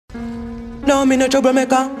No, me no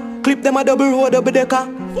troublemaker. Clip them a double road, double decker.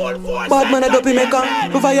 Bad man a dopey maker.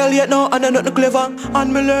 We violate now and I'm not clever.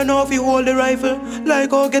 And me learn how you hold the rifle.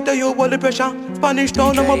 Like how get a you hold the pressure. Spanish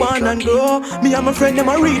town I'm a born and grow. Me and my friend them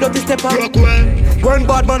a read out the stepper. When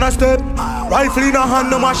bad man a step, rifle in a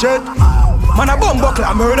hand no machete. Man a bomb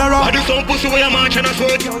buckler, murderer. I do some pussy where you march and I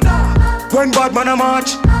sweat. When bad man a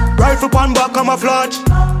march, rifle pan back camouflage.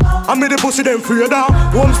 I made the pussy them free down.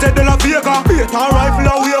 Homestead de la Vega. Beat a rifle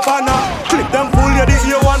a way up and clip them full, yeah, this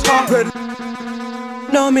year one pack.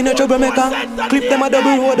 No, me no troublemaker. Clip them a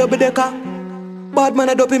double road, double decker. Bad man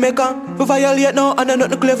a dopey maker. We violate now and I'm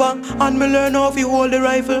not clever. And me learn how you hold the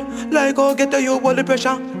rifle. Like how get a you hold the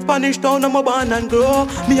pressure. Spanish town I'm a born and grow.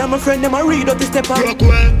 Me and my friend them a read out the stepper.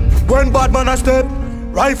 When bad man a step,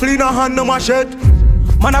 rifle in a hand no machete.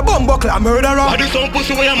 Man a bomb buckler, murderer. I do some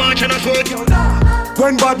pussy where you march and I sweat.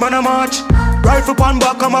 When bad man a march, rifle pan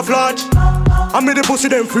back camouflage. I made the pussy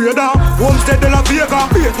them free down. Homestead de la Vega.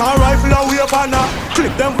 Beat a rifle a way up and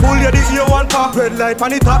clip them full, yeah, this year one pack. Red light on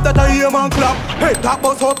the top that I hear man clap. Head top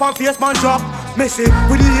bounce up and face man drop. Messy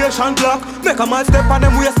with the Asian clock. Make a man step on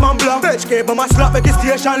them waist man block. Edge cable man slap make his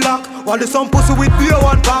station lock. While the some pussy with beer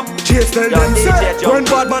one pop. Chase tell them say, when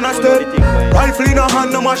bad man a step, rifle in a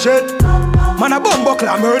hand no machete. Man a bomb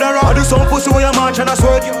buckler, murderer. I do some pussy where you march and I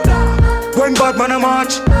sweat. When bad man a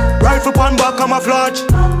march, rifle pan back camouflage.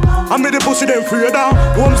 I made the pussy them free down.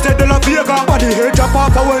 Homestead de la Vega. Body hair drop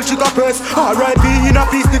off a well sugar press. R.I.P. in a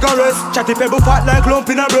piece nigga rest. Chatty pebble fat like lump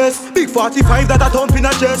in a breast. Big 45 that a thump in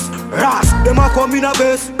a chest. Ras, them a come in a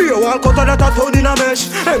vest. Be a wall cutter that a turn in a mesh.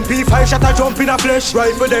 MP5 shot a jump in a flesh.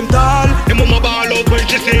 Rifle them tall. Them mama ball out when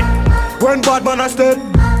she say. When bad man a step,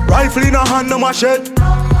 rifle in a hand no machete.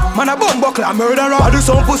 Man a bomb buckler, murderer. I do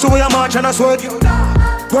some pussy where you march and I sweat.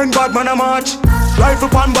 When bad man a march, rifle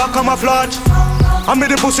pan back camouflage. I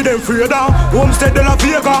made the pussy them free down. Homestead de la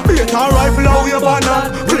Vega. Beat a rifle a way up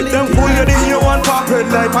and clip them full, yeah, this year one pack. Red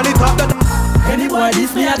light on the top that. Any boy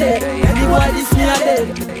this me a dead. Any boy this me a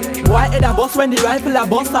dead. Boy head a bust when the rifle a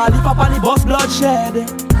bust. I leap up on the bus bloodshed.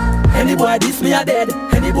 Any boy this me a dead.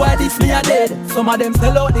 Any boy this me a dead. Some of them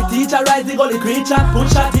sell out the teacher, rise the gully creature, put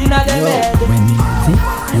shot in a them head. When me see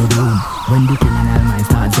you doom, when the criminal mind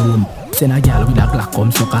start zoom. Send a girl with a Glock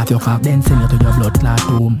come suck off your cock, then send you to your blood clot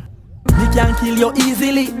tomb. Me can kill you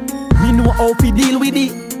easily. Me know how to deal with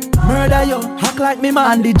it. Murder you, act like me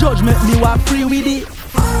man. And the judge make me walk free with it.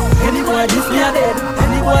 Any boy this me a dead.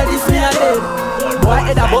 Any boy this me a dead. Boy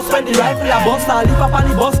head a bust when the rifle a bust. I leap up on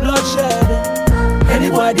the bus bloodshed. Any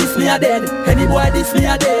boy this me a dead. Any boy this me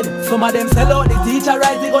a dead. Some of them sell out the teacher,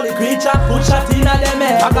 rise the gully creature, put shot in a them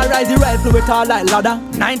head. I can rise the rifle with all like ladder.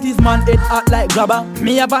 90s man head hot like grabber.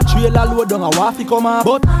 Me have a trailer load down a waffy come up,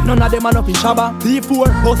 but none of them are nothing shabba.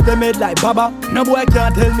 T4 bust them head like baba. No boy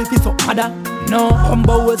can't tell me this so harder. No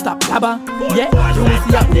humble will stop blabber. Yeah, you will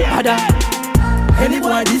see a harder. Any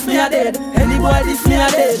boy this me a dead. Any boy this me a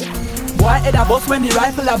dead. Boy head a bust when the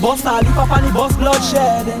rifle a bust. I leap up on the bus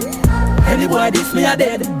bloodshed. Any boy this me a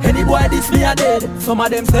dead. Any boy this me a dead. Some of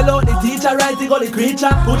them sell out the teacher, rise the gully creature,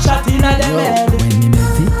 put shot in a them head. When me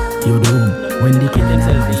messy, you doom. When the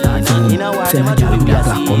criminal mind start zoom. Send a girl with a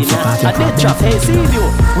Glock come suck off your cock. Trap, hey, see you.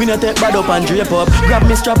 We no take bad up and drape up. Grab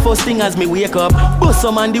me strap first thing as me wake up. Bust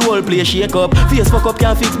some and the whole place shake up. Face fuck up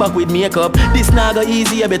can't fix back with makeup. This nah go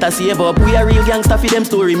easy, you better save up. We a real gangster fi them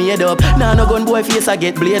story made up. Nah no gun boy face a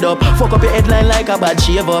get blade up. Fuck up your headline like a bad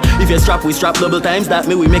shave up. If you strap, we strap double times that.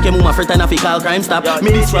 Me we make your mama fret and a fi call crime stop.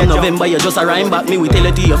 Me this from November, you just a rhyme back. Me we tell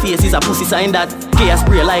you to your face is a pussy sign that. Chaos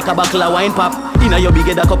spray like a buckle of wine pop. Inna your big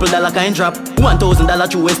head a couple dollar kind drop.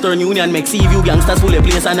 $1,000 through Western Union make see you gangsters full of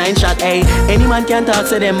place a 9 shot. Hey, any man can talk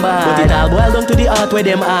say them bad, but it all boil down to the heart where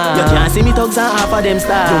them are. You can't see me thugs and half of them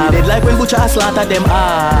star. You dead like when butcher slaughter them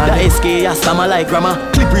hard. The SK a stammer like grammar.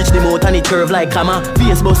 Clip reach the mouth and it curve like hammer.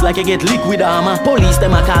 Face bust like you get liquid armor. Police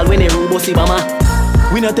them a call when they robo sibama.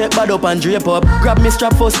 We no take bad up and drape up. Grab me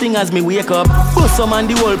strap first thing as me wake up. Bust some and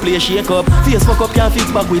the whole place shake up. Face fuck up can't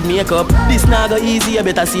fix back with makeup. This nah go easy, you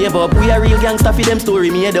better save up. We a real gangster fi them story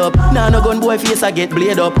made up. Nah no gun boy face a get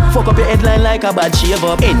blade up. Fuck up your headline like a bad shave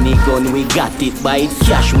up. Any gun we got it by it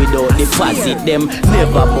cash without deposit them.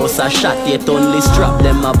 Never bust a shot yet only strap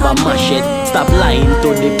them up a machete. Stop lying to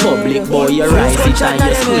the public boy, you rise it and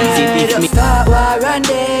you squeeze it if me. Start war and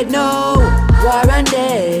dead, no. War and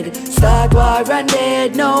dead. Start war and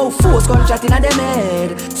dead, no. Force gun shot in a them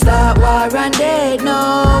head. Start war and dead,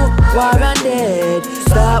 no. War and dead.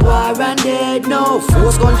 Start war and dead now.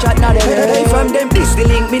 Force gunshot now them head. From them this the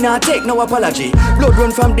link me not take no apology. Blood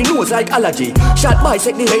run from the nose like allergy. Shot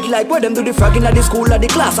bisect the head like where them do the fragging at the school or the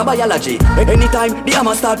class of biology. Anytime the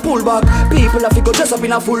hammer start pull back, people have to go dress up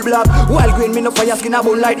in a full black. While green me no fire skin a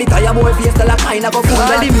bone like the tire boy face the la kinda go full.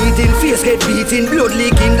 Like the meeting face get beating, blood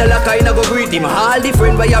leaking the la kinda go greet him. All the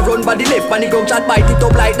friend where you run by the left and the gunshot bite it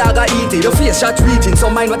up like dog a eating. Your face shot reaching, so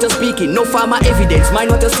mind what you're speaking. No farmer evidence,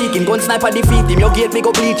 mind what you're seeking. Gun sniper defeat him, your gate me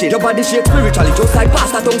go bleaching. Your body shake spiritually just like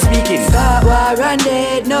pastor tongue speaking. Start war and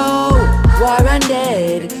dead no, war and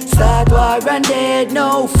dead. Start war and dead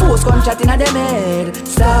no, force gunshot inna them head.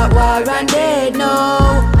 Start war and dead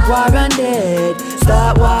no, war and dead.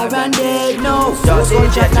 Start war and dead no, force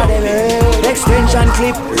gunshot inna them head. Extension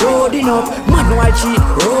clip rolling up, man white sheet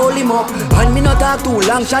roll him up. And me not talk too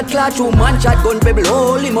long, shot clash through man shot gun pebble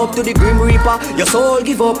hold him up to the grim reaper. Your soul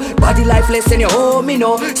give up, body lifeless and you hold me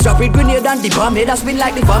no. Strap it grenade and the bomb head a spin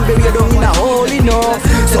like the fan bury you down in a hole you know.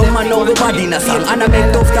 Some man know the body in a song and I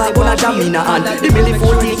make tough talk on a jam in a hand. The milli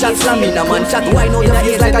 14 shot slam in a man shot wine out your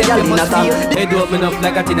face like a yell in a song. Head open up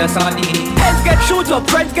like a tin of sardine. Heads get shoot up,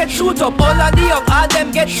 friends get shoot up. All of the young, all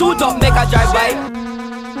them get shoot up. Make a drive by.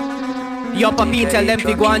 Yo papi tell them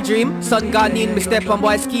fi go and dream. Sun gone in, me step on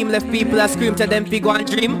boy scheme. Left people a scream, tell them fi go and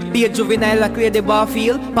dream. Be a juvenile, I clear the bar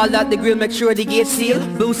field. Pal out the grill, make sure the gate seal.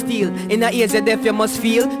 Blue steel, in the ears of death you must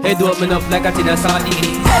feel. Head open up like a tin of sardine.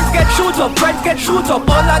 Heads get shoot up, friends get shoot up.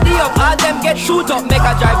 All of the young, all them get shoot up. Make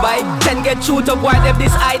a drive by, 10 get shoot up. Why them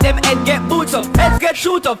this eye, them head get boots up. Heads get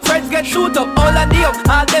shoot up, friends get shoot up. All of the young,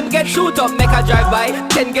 all them get shoot up. Make a drive by,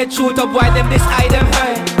 10 get shoot up. Why them this eye, them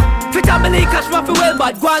hurt. Fit a me cash my fi well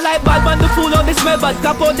bad. Go on like bad man, the fool on the smell bad.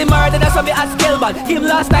 Cap out the murder, that's why me a scale bad. Him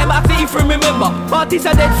last time I feel if you remember. Parties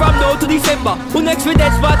are dead from now to December. Who next with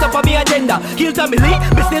dead spot up on me agenda? Kill to me Lee,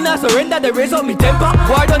 me still not surrender. The raise up me temper,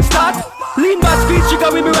 war don't start. Lean back, squeeze trigger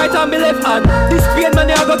with me right hand, me left hand. This pain man,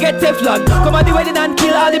 I go get Teflon. Come at the wedding and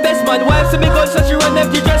kill all the best man. Wife say me gun shot, she run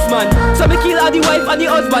empty dress man. So me kill all the wife and the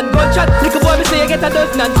husband. Gunshot, little boy me say you get a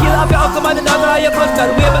dozen and kill off your uncle man and dog or your cousin.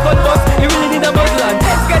 We have a gun bust, you really need a muzzle.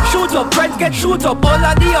 Heads get shoot up, friends get shoot up. All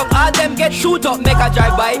of the young, all them get shoot up. Make a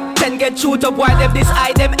drive by, 10 get shoot up. Why them this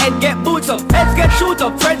eye, them head get boots up. Heads get shoot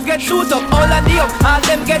up, friends get shoot up. All of the young, all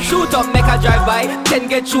them get shoot up. Make a drive by, 10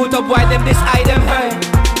 get shoot up. Why them this eye, them hurt.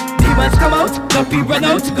 Demons come out, the people run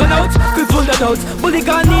out, gun out, quick pull the out. Bully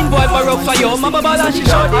gone in, boy, my rope for you. Mama ball and she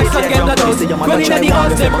shot, I can get the out. Running at the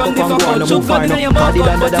house, they run the fuck out. Shoot gun in your mouth,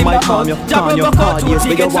 gun, but in my mouth. Jab your fuck out, 2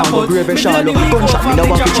 tickets and out. Middle of the week, gunshot, me no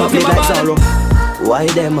walk it chop me like sorrow. Why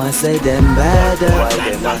them a say them better?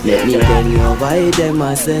 Let me tell you why them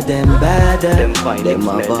a say them better. Them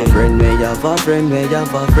have a friend, we have a friend, we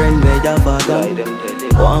have a friend, we have a gun.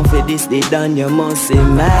 One for this, they done, you must see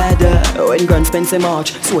mad. When gun Spencer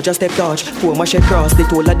march, soldier step touch. Poor my shed cross, they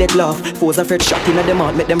told a dead laugh. Foes a fret shot in a them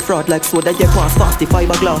out, make them fraud like soda get past fast, the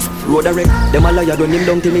fiberglass. Road a wreck, them a liar, don't him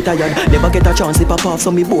down till me tired. Never get a chance, if I pop,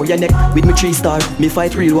 so me bow your neck. With me 3-star, me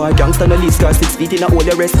fight real war. Gangsta no least scar, 6 feet in a hole,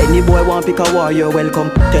 the rest. Any boy want pick a war, you're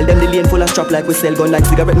welcome. Tell them the lane full of strap like we sell gun. Like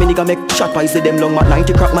cigarette, me nigga make shot pies with them long. Mat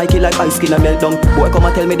 90 crack Mikey like ice skin and melt down. Boy come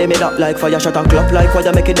and tell me they made up like fire shot and clap like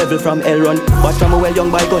fire make a devil from hell run. But from a well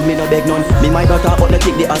young boy gun, me no beg none. Me might not talk but no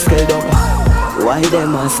take the ass scale down. Why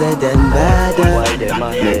them a say them better?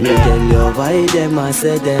 Let me tell you why them a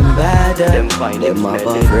say them better. Them have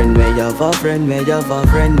a friend, we have a friend, we have a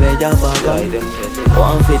friend, we have a gun.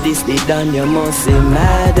 One for this, they done, you must see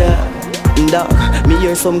mad. Dog, me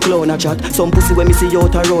hear some clown a chat. Some pussy when me see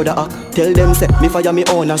out a road a act. Tell them say, me fire me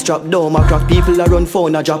own a strap. Down a crack, people a run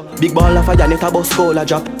phone a drop. Big ball a fire, net a bus coal a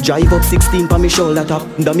drop. Drive up 16 pa me shoulder top.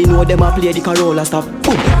 Da me know them a play the Corolla stop.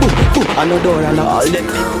 Boom, boom, boom, and no door and all them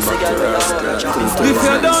people say girl when a road a drop. If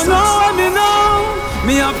you don't know what me know,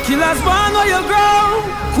 me have killers born where you grow.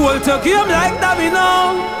 Cool to game like that me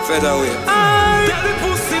know. Featherweight. Get the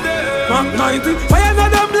pussy there. Mark 90. Fire na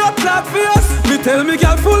them blood clot face. Me tell me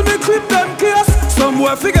girl full me clip them case. Some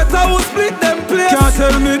boy forget how we split them place. Can't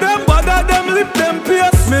tell me them bother them lip them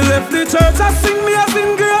pace. Me left the church I sing me a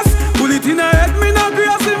sing grace. Pull it in a head me no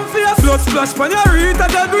grace in face. Blood splash pan your reed at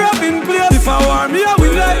the grave in place. If I war me I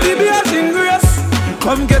win like the beach in grace.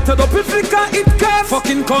 Come get it up if you can it can.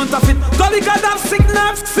 Fucking counterfeit. Dolly got have 6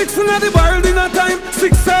 nerves. 6 in the world in a time.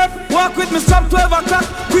 6 serve. Walk with me strap 12 o'clock.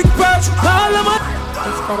 Quick perch. All of my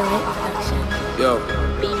It's Featherweight Production. Yo.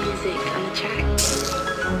 Be music on the track.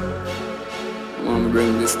 I'm gonna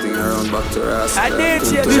bring this thing around back to her ass. I did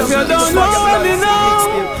you. If you don't know what me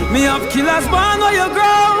know, me have killers born where you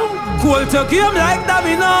grow. Cool to game like that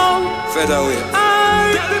me know. Featherweight.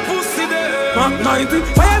 Get the pussy there. Mark 90.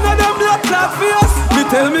 Fire na them blood clot face. Me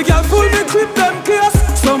tell me girl full me clip them case.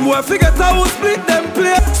 Some boy forget how we split them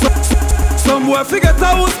play. Some boy forget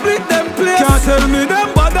how we split them play. Can't tell me them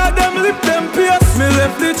bother them lip them pace. Me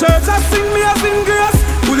left the church I sing me a sing grace.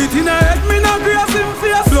 Pull it in a head me no grace in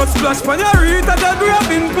face. Blood splash pan your reed at the grave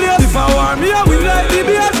in place. If I war me I will like the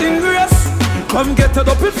beach in grace. Come get it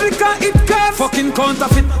up if you can it can. Fucking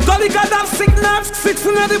counterfeit. Dolly God have 6 nerves. 6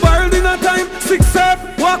 in the world in a time. 6 serve.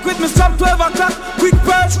 Walk with me strap 12 o'clock. Quick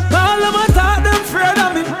perch. All of my thought them afraid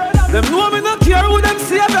of me. Them know me no care who them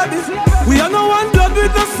see a daddy. We are no one blood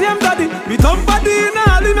with the same daddy. Me dumb body in a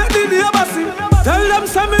alley make the neighbor see. Tell them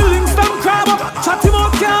some me links them crab up. Chat him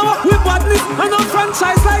out can't walk with badness. And no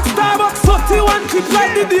franchise like Starbucks. 31 clip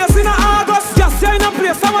like the days in a August. Just here in a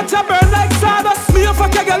place I watch a burn like sawdust. Me a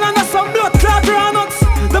fuck a girl and some blood clot granuts.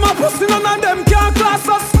 Them a pussy none of them can't class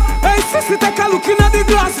us. Hey sissy take a look in at the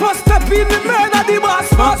glass. First step in the murder the boss.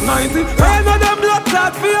 Back 90 hey no them blood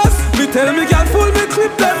clot fierce. Me tell me girl pull me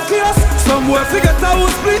clip them case. Some boy forget how we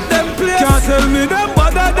split them place. Can't tell me them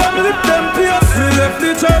bother them lip them pace. Me left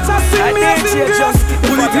the church I sing me a sing grace.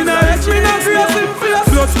 Pull it in a head me no grace in face.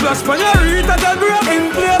 Blood splash pan your reed at the grave in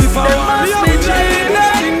place. If I want me I will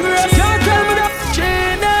in grace. Can't tell me that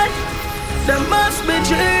dreaming. Them must be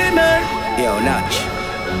dreaming. Yo, Natch.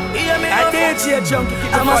 I did Djjunky.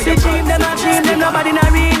 I must be dream, them a dream. Them nobody in a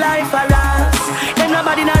real life for us. Them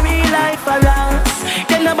nobody in a real life for us.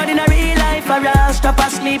 Them nobody in a real life for us. Stop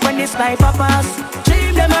asleep when the sniper pass.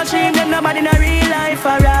 Dream, them a dream. Them nobody in a real life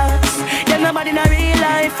for us. Them nobody in a real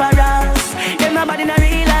life for us. Them nobody in a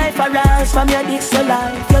real life for us. From your dick's your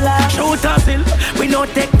life, your life. Shoot us in, we no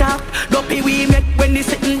take talk. Dopey we make when they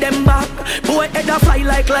sitting them back. Boy head a fly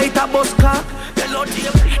like light a bus car.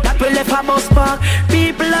 That will left a bus park.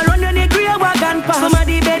 People are running the grey wagon past.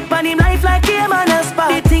 Somebody bed pan him life like a man a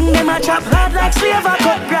spark. They think them a chop hard like slave a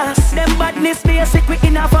cut grass. Them badness basic we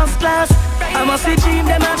in a first class. I must be dream,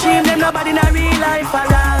 them a dream. Them nobody in a real life for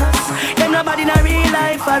us. Them nobody in a real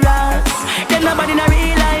life for us. Them nobody in a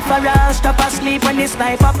real life for us. Stop asleep when the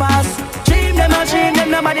sniper pass. Dream, them a dream.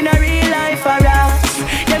 Them nobody in a real life for us.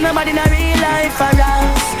 Them nobody in a real life for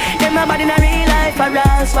us. Them nobody in a real life for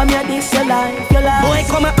us. From your this your life, your life. Boy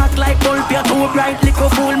come and act like pulp, you're too bright. Little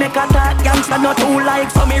fool make a talk, gangster not too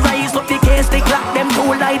like. So me rise up the case, they clap them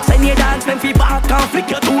too lights. And you dance, them fi back and flick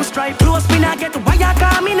your two stripe. Close me not get wire,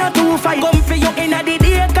 cause me not too fight. Come for you in the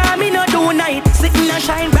day, cause me not do night. Sitting and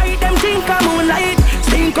shine bright, them think I'm moonlight.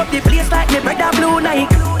 Stink up the place like me brother blue night.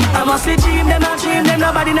 I must be dream, them a dream. Them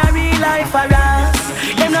nobody in a real life for us.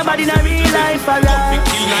 Them nobody in a real life for us.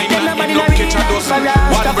 Them nobody in a real life for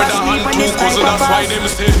us. One brother and 2 cousins, that's why them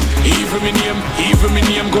say even me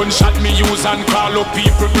name, gunshot me use and call up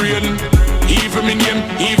people brain. Even me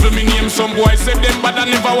name, some boys say them but I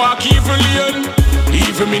never walk evil lane.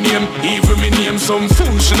 Even me name, some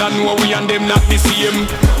fools should know we and them not the same.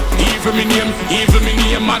 Even me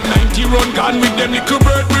name, at 90 run gone with them little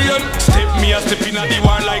bird brain. Step me a step in a the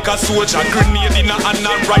war like a soldier, grenade in a hand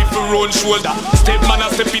and rifle round shoulder. Step man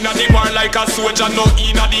a step in a the war like a soldier, no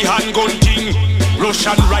in a the handgun thing.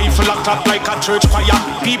 Russian rifle a clap like a church choir.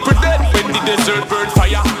 People dead when the desert burn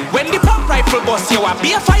fire. When the pump rifle bust you a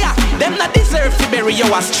be a fire. Them not deserve to bury you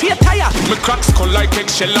a straight tire. Me crack skull like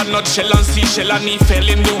eggshell and nutshell and seashell. And he fell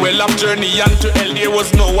in the well of journey and to hell. There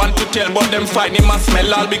was no one to tell but them find him a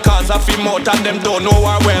smell. All because of him out and them don't know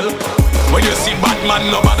her well. When you see bad man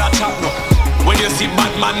no bother chat no. When you see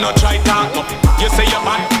bad man no try talk no. You say you're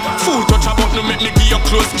bad. Fool touch a button make me give you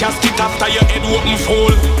close casket after your head open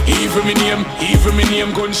fall. Even me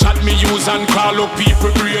name, gunshot me use and call up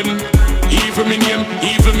people brain. Even me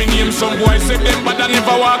name, some boys say them but I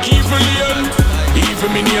never walk evil lane.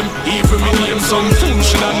 Even me name, some fools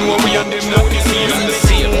should know we and them not the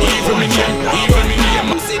same. Even me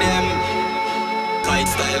name, see them, kite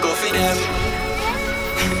style go for them.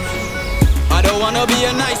 I don't wanna be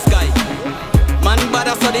a nice guy, man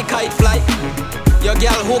bother so the kite fly. Your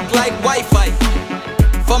girl hook like Wi-Fi,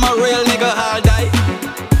 from a real nigga all die.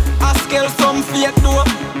 I scale some fake door,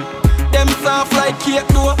 them soft like cake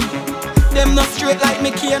door. Them not straight like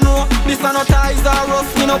me cane no. This a no ties or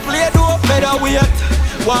rust, me no play door. Better wait,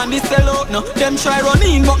 want this sell out no. Them try run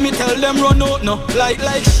in but me tell them run out no. Like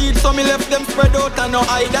sheet so me left them spread out. And no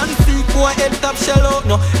hide and seek, boy head top shell out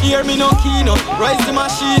no. Hear me no key no, rise the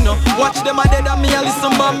machine no. Watch them a dead and me a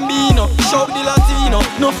listen Bambino. Shout the Latino,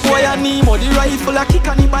 no fire Nemo. The rifle a kick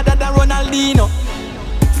and he better than Ronaldinho.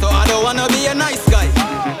 So I don't wanna be a nice guy.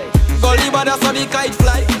 Gully bada so the kite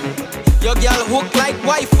fly. Your girl hook like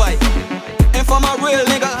Wi-Fi. And from a real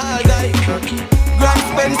nigga all die. Grand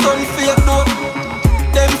spend on fake dope.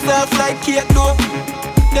 Them self like cake dope.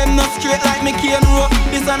 Them no straight like me cane rope.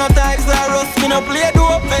 This a no types I rust, me no play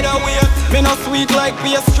dope. Featherweight, me no sweet like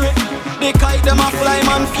pastry. They kite them a fly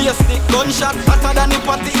man face it. Gunshot hotter than the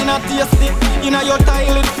party in a taste it. Inna your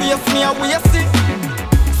toilet face me a waste it.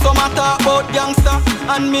 Some a talk about gangster,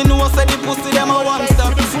 and me know say the pussy them a wanster.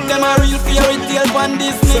 Them a real fairy tale from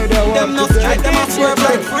Disney. Them no straight, them a swerve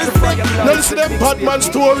like frisbee. Now listen them Batman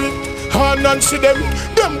story. And Nancy them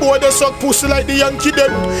boy they suck pussy like the Yankee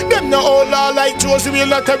them. Them no all are like Josie will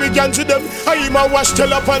not every gang to them. I am a wash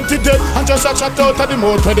till up until them. And just a chat out of the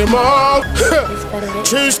mouth for them all.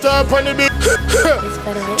 3-star on the beat.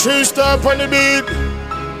 3-star on the beat.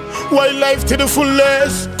 Wildlife to the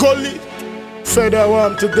fullest. Gully. Feather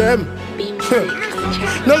warm to them.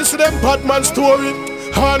 Now listen them Batman story.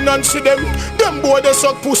 And Nancy them boy they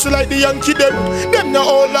suck pussy like the Yankee them. Them no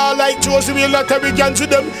all are like Josie will not every gang to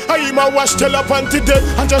them. I am a wash till up until them.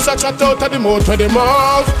 And just a chat out of the mouth for them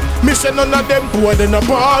off. Me say none of them boy they no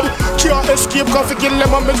bad. Can't escape coffee kill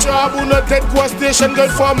them on my job. Who not dead go a station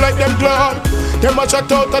get form like them glad. Them a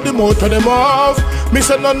chat out of the mouth for them off. Me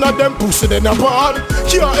say none of them pussy they no bad.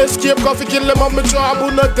 Can't escape coffee kill them on my job.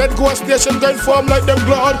 Who not dead go a station get form like them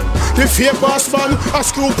glad. The fake boss man, a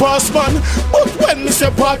screw pass man. But when me say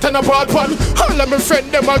part and a bad pan, all of my friend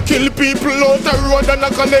them a kill people out the road and a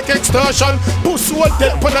collect extortion. Pussy will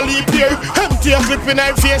dead pan a leap here. Empty a clip in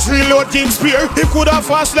him face, reload king spear. He coulda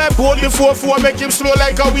fast like bold the 4-4, make him slow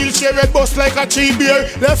like a wheelchair, red bust like a cheap beer.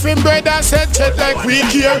 Left him bread and said chat like we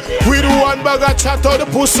care. With one bag of chat out the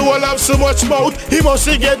pussy will have so much mouth. He must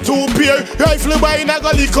get 2 pair. Rifle by in a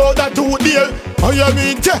gully cow that 2 deer. Oh you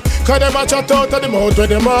mean cause them a chat out of the mouth with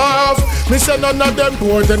them off. Me say none of them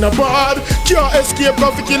poor than a bad. Can't escape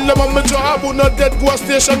coffee kill them on my job. Who not dead go a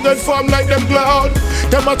station then form like them glad.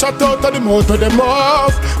 Them a chat out of the mouth with them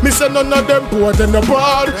off. Me say none of them poor than a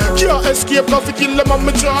bad. Can't escape coffee kill them on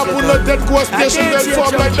my job. Who not dead go a station then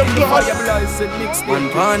form like them glad. One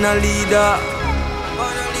pan a leader.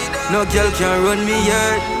 No girl can run me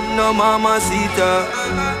yet. No mama sita.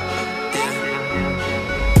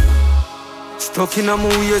 Stuck in a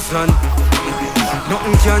movie, son.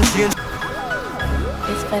 Nothing can change.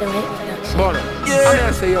 It's better right production. Bono. Yeah. I'm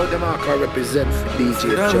gonna say yo, them all can represent for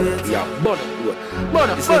DJ Djjunky. Yeah, Bono.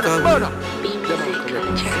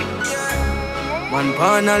 One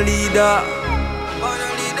pan a leader.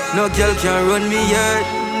 No girl can run me yet.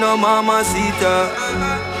 No mama sita.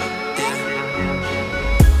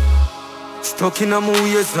 Stuck in a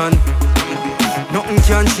movie, son. Nothing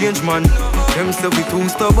can change, man. Them say we too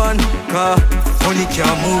stubborn, car money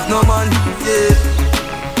can't move no man, yeah.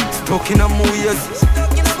 Stuck in a movies,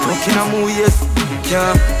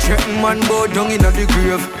 yeah. Threaten man bow down in the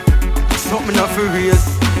grave. Something off a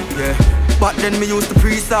race, yeah. But then me used to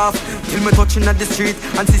priest off till me touching at the street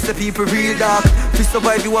and see the people real dark. To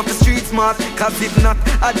survive you off the street smart, cause if not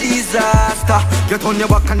a disaster. Get on your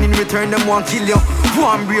back and in return them won't kill you.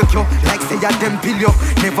 Won't break you, like say ya them pill you.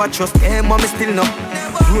 Never trust them, mommy still no.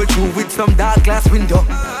 Roll through with some dark glass window.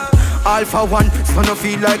 All for one, so no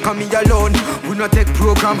feel like I'm me alone. We no take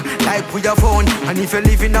program like we a phone. And if you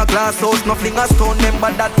live in a glass house, nothing a stone. Remember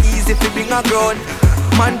that easy to bring a ground.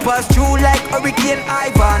 Man pass through like Hurricane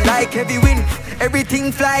Ivan. Like heavy wind,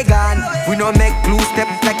 everything fly gone. We no make blue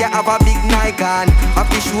steps like you have a big Nikon. Have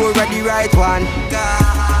to sure the right one.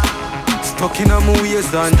 Stuck in a movie,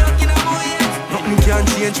 son. Nothing can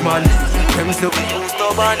change, man. Them still be too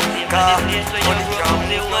stubborn.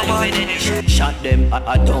 Shot them,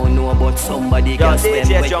 I don't know about somebody gas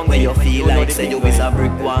them. When you feel like say you is a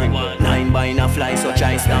brick one. 9 by a fly, so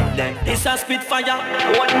try stop them. It's a Spitfire,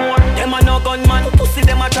 one more. Them a no gunman, pussy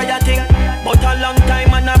them a try a thing. But a long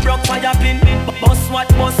time and a broke fire pin. Boss what,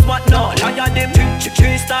 no, liar them.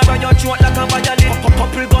 3-star on your throat like a violin.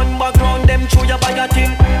 Couple gun background, them through your buy a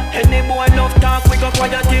thing. Any boy enough talk, we go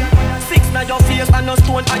quiet thing. 6 na your face and no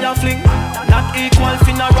stone I a fling. Not equal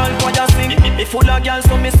funeral choir sing. Me full of girls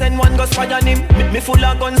so me send one go fire him. Me full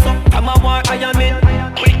of guns so I'm a war I am in.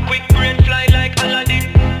 Quick brain fly like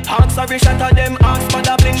Aladdin. Hawks are shot at them, hawks for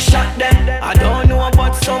the bling shot them. I don't know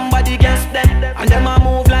but somebody guess them. And them a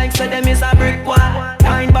move like say them is a brick wall.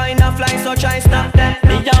 9 by a fly so try stop them.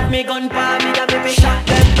 Me have me gun pa me have me shot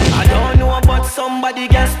them. I don't know but somebody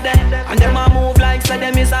guess them. And them a move like say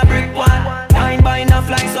them is a brick wall. 9 by a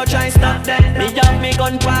fly so try stop them. Me have me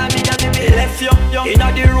gun pa me have me left you.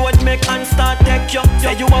 Inna the road make and start take you.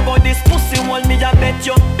 Say you a go this pussy one me a bet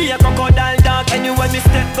you. Be a crocodile dog anywhere me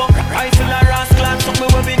step go. Rifle a rascal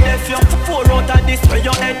something where we deaf you. 4 out of this where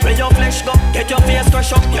your head where your flesh go. Get your face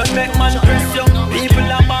crush up you make man press you.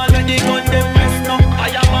 People a ball when they gun them rest no.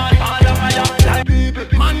 I am all of fire.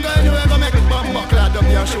 Man girl you ever make a bomb clad up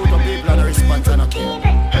here shoot up people and the response and a kill.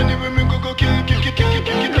 Anyway me go kill.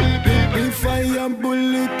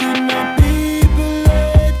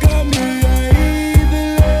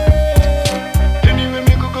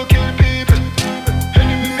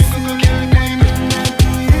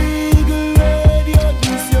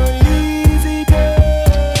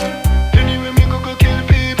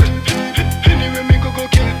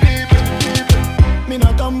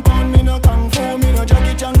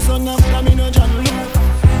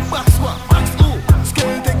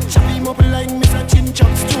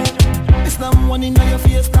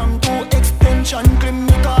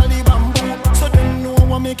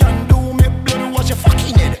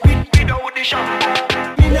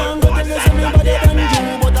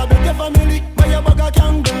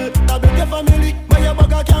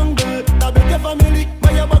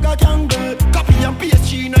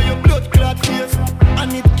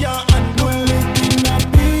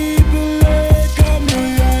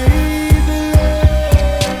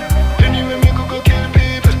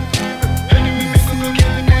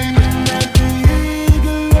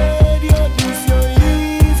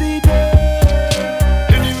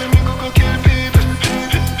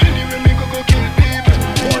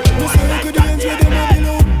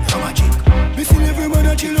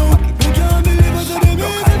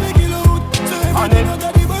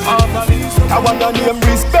 a name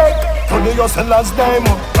respect to the hustlers them.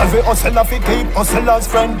 Every hustler fi keep hustlers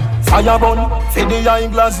friend. Fire burn fi the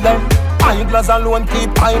eyeglass them. Eyeglass alone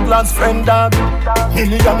keep eyeglass friend dog.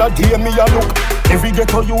 Million a day me a look. Every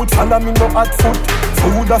ghetto youth follow me no hot foot.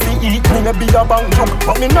 Food a fi eat me a be a bank joke.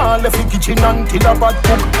 But me nah left the kitchen until a bad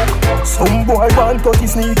cook. Some boy want 30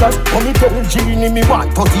 sneakers, but me tell Genie me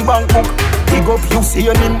want 30 bank book. Big up you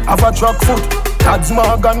seeing him have a track foot. Dad's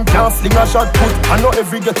Morgan can't fling a shot put. I know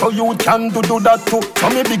every ghetto youth can do that too. So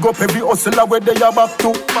me big up every hustler where they are back to.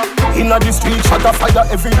 Inna the street shot a fire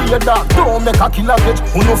every day dark. Don't make a killer bitch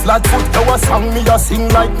who no flat foot. Now a song me a sing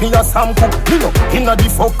like me a Sam Cook. Me know inna the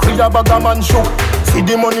fuck a bag a man shook. See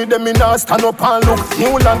the money them me nah stand up and look.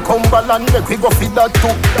 Newland Cumberland make we go feed that too.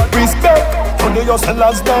 Respect to the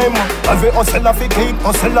hustlers them. Every hustler fi keep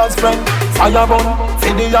hustlers friend. Fire burn fi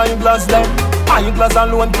the eyeglass them. Eyeglass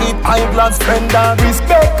alone keep eyeglass friend and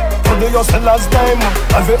respect to the hustlers them.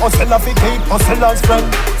 Every hustler fi keep hustlers friend.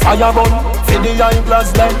 Fire burn fi the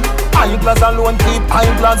eyeglass them. Eyeglass alone keep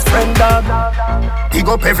eyeglass friend and dig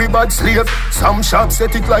up every bad slave. Some shops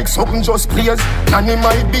set it like something just plays. Nanny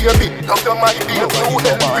my baby, doctor my baby. You help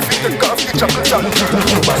me fit the coffee chocolate and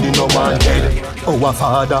nobody no man head. Our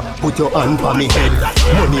father, put your hand on me head.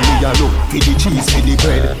 Money me a look for the cheese for the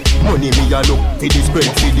bread. Money me a look for the spread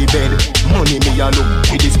for the bed. Money me a look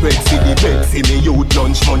for the spread for the bed. For me youth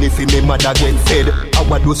lunch money for me mother get fed. I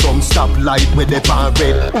want do some stop light with the pan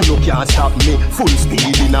red. Who no can't stop me, full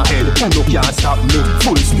speed in a head. Who no can't stop me,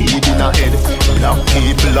 full speed in a head. Black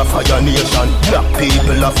people of Fire Nation. Black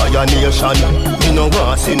people of Fire Nation. Me no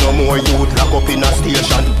want see no more youth lock up in a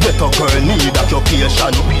station. Better girl need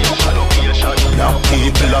occupation. Black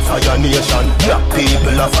people of Fire Nation. Black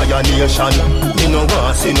people of Fire Nation. Me no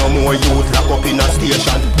want see no more youth lock up in a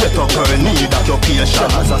station. Better girl need occupation.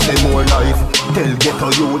 As I say more life, tell ghetto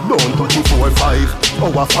youth don't touch it 4-5.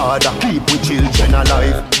 Our father keep we children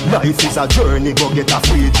alive. Life is a journey, go get a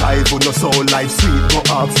free drive. Who no soul life sweet, go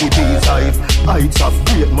off for these heights. Heights of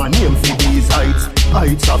great man name for these heights.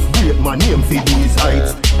 Heights of great man name for these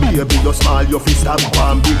heights. Baby you small, your fist have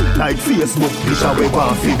one big. Like Facebook picture we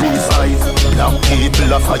want for these eyes. Black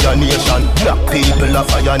people of Fire Nation. Black people of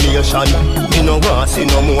Fire Nation. Me no want see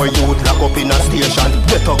no more youth lock up in a station.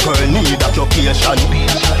 Better girl need occupation.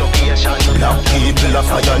 Black people of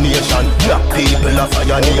Fire Nation. Black people of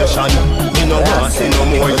Fire Nation. Me no want see no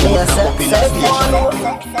more youth lock up in a station.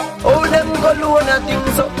 Oh, them go loan a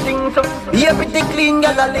things up. Everything clean,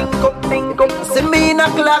 gal a link up. See me in a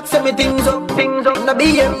clock, see me things up. Na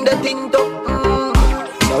BM the thing up.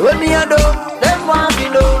 Now when me a do, them want me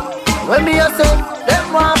know. When me a say,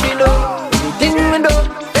 them want me know. Everything me do,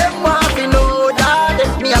 them want me know. That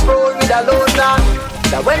if me a roll with a load that.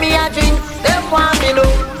 That when me a drink, them want me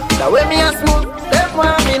know. That when me a smoke, them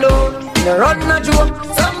want me know. Me run a joke,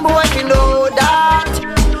 some boy me know that.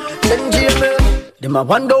 Then Jamie, them a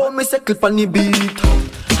wonder how me circle on the beat.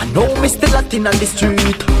 I know me still Latin on the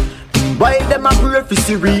street. Why them a pray for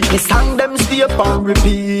Siri? Me sang them stay up and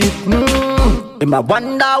repeat. Them a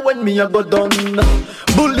wonder when me a go done.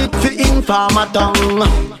 Bullet for informer tongue.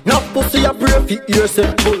 No pussy a pray for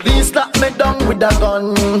yourself. Police lock me down with a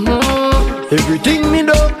gun. Everything me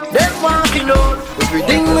do, them want to know.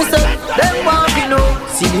 Everything me say, them want to know.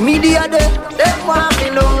 See the media there, them want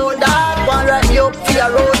to know. That one right me up for a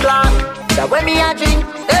roadblock. That way me a drink,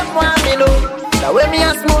 them want me know. That way me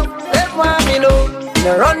a smoke, them want me know. Me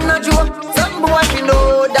run a joke, some boy me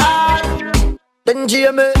know that. Then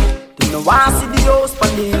Jamie, they no want see the house for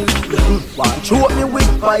me. Want throw me with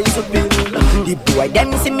pies of bill. The boy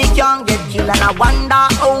them see me can't get killed, and I wonder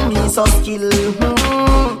how me so skill.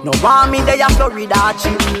 No want me there Florida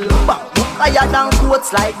chill, but higher than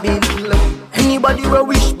quotes like Bill. Anybody will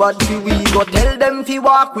wish but we go tell them fi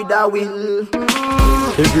walk with a will.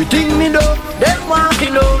 Everything me do, them want to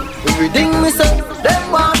know. Everything me say,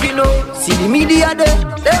 them want to know. See the media there,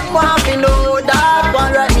 them want to know. That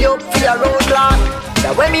one right me up for a roadblock.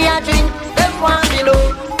 That way me a drink, them want to know.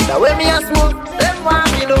 That way me a smoke, them want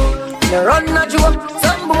to know. Me run a joke,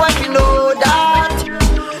 some boy to know that.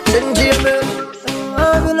 Then Jamie,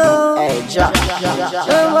 want to know. Hey Jack,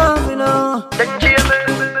 them want to know. Then Jamie,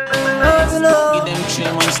 want to know. Give them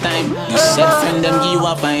 3 months time. You said friend them give you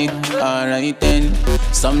a vibe. Alright then.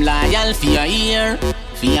 Some loyal for your ear.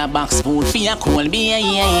 For your box food, for your cold beer,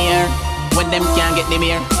 yeah. When them can't get them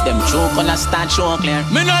here, them true color start show clear.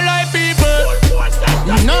 Me no like people.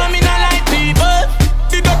 No, me no like people.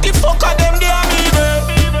 The dirty fucker them they are evil.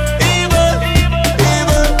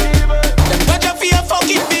 Them got you for your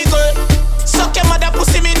fucking people. Suck your mother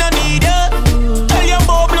pussy, me no need you. Tell your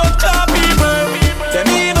boy blood clot people. Them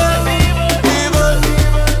evil.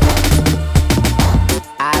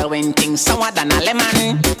 All when things sour than a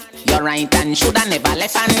friend shoulda never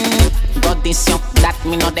left hand. But this young that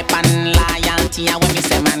me no depend. Loyalty a when me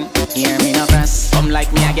say man. Hear me no cross. Come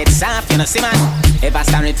like me I get soft, you know see man. Ever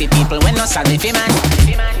sorry for people when no sorry for man.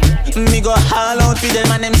 Me go all out for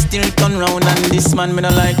them and them still turn round. And this man me no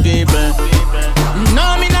like people.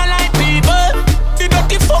 No me no like people. The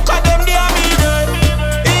dirty fucker them they are evil.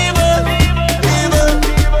 Evil.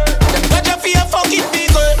 Them got you for your fucking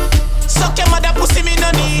people. Suck your mother pussy me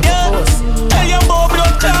no need you. Tell your boy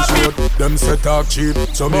blood clot. Them say talk cheap,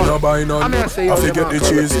 so me no buy none. I forget the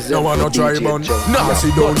cheese, no one no try bun. Now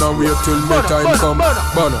sit down and wait till me time come.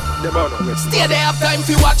 Bono. Stay there have time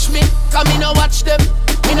fi watch me, come me no watch them.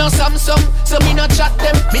 Me no Samsung, so me no chat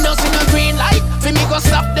them. Me no see no green light, fi me go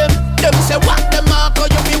stop them. Them say whack them marker,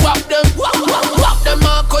 you fi whack them. Whack them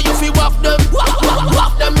marker, you fi whack them.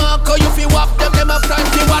 Whack them marker, you fi whack them. Them have time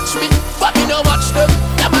fi watch me, but me no watch them.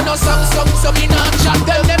 Them a no Samsung, so me no chat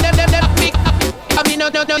them. Them big. I mean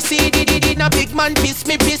no see no big man piss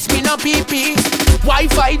me no PP.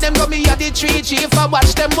 Wi-Fi them go me at the 3G. If I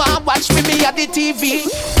watch them watch me at the TV.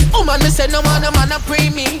 Woman me say no man a man a pray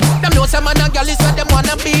me. Them know some man a gal is what them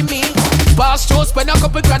wanna be me. Boss show spend a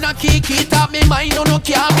couple grand a kiki. Top me mind no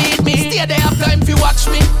can't beat me. Stay there have time fi watch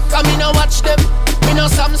me, cause me no watch them. Me no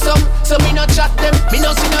Samsung, so me no chat them. Me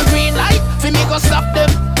no see no green light, fi me go stop them.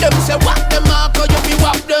 Them say whack them marker, you fi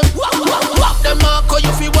whack them. Whack them marker,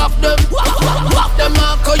 you fi whack them. Whack them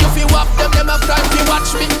marker, you fi whack them. Them have time fi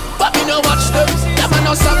watch me, but me no watch them. Them a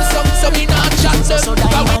no Samsung, so me no chat them. So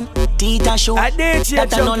diamond, Tita show, I did you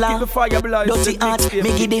that no la. fire blood. Dirty heart,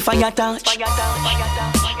 me give the fire touch.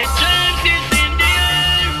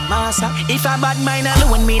 Massa, if a bad mind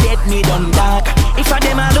alone me dead, me done dark. If a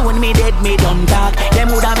them alone me dead, me done dark. Them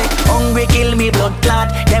woulda make hungry kill me blood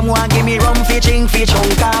clot. Them want give me rum fi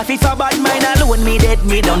chunk off. If a bad mind alone me dead,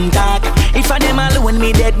 me done dark. If a them alone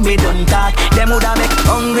me dead, me done dark. Them woulda make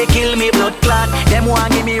hungry kill me blood clot. Them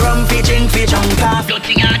want give me rum fi chunk off.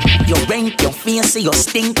 You rank, your face, you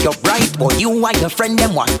stink, you bright. But you and your friend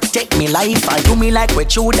them want take me life. Or do me like we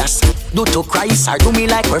Judas, do to Christ. Or do me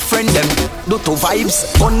like we friend them, do to vibes.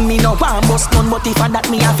 Me no want bust none, but if I that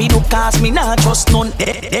me have to do cause me not trust none.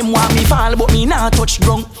 Them want me fall, but me not touch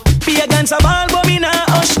ground. Be against a ball, but me not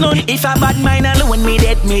hush none. If a bad mind alone me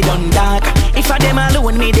dead, me done dark. If a them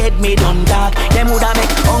alone me dead, me done dark. Them woulda make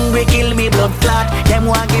hungry kill me blood clot. Them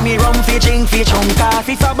want give me rum fi chunk off.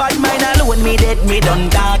 If a bad mind alone me dead, me done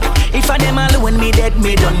dark. If a them alone me dead,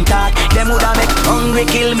 me done dark. Them woulda make hungry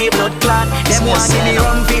kill me blood clot. Them want give me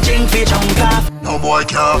rum fi chunk off. No boy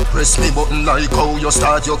can't press me button like how you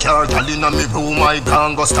start your car. Girl inna me room, I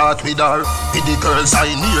gang go start with her. With the girls I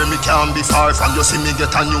near me can't be far from. You see me get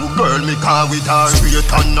a new girl, me can't with her. Straight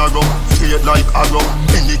and narrow, straight like arrow.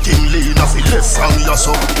 Anything lean off it left from your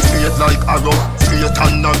so. Straight like arrow, straight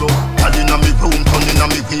and narrow. Girl inna me room, turn inna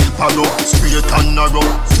me wheel parrow. Straight and narrow,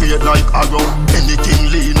 straight like arrow. Anything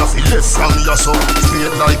lean off it left from your so.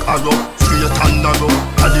 Straight like arrow, straight and narrow.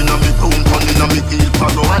 Girl inna me room, turn inna me wheel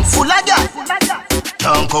parrow. And full of gas.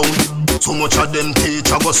 Can't count. So much of them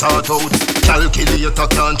teach I go sort out. Calculator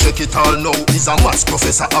can't check it all now. He's a maths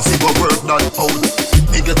professor, I fi go work that out.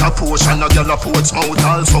 Me get a portion, a girl a ports mouth.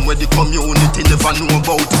 All from where the community never know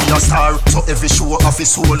about. We a star, so every show off is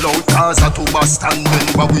sold out. Cars are to Boston,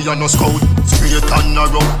 but we are no scout. Straight and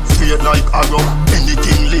narrow, straight like arrow.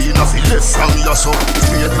 Anything lean off it left from your so.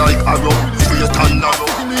 Straight like arrow, straight and narrow.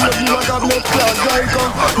 Me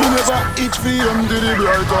never itch for him to the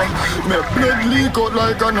brighter. Me blood leak out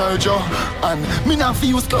like a Niger. And me not fi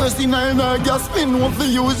use cursing and I gas. Me no fi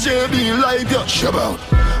use JB like ya. Shabout.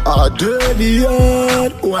 A dirty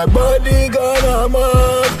heart, my body gonna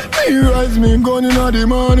mad. Me rise me gun inna the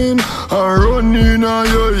morning and run inna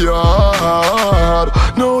your yard.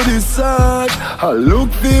 Now this search, I look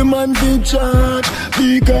the man fi charge.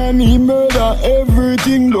 Because me murder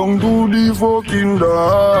everything down to the fucking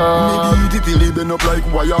dark. Me beat it till he bend up like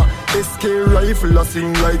wire. SK rifle a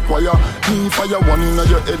sing like choir. Me fire one inna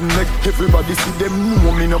your head neck. Everybody see them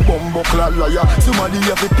know me no bumbuckler liar. Somebody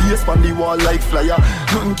have a paste on the wall like flyer.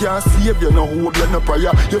 Nothing can save you, no hope you, no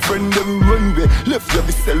prayer. Your friend them run away, left you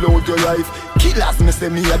be sell out your life. Killers me say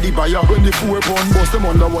me a the buyer. When the 4 pound bust them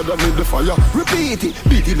under what I made the fire. Repeat it,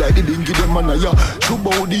 beat it like the dingy them anaya. Show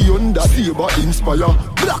the under saber inspire.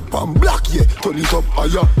 Black pan black yeah, turn it up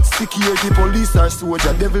higher. Security police or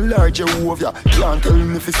soldier, devil large over. Can't tell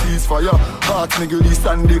me if it sees fire. Heart nigga this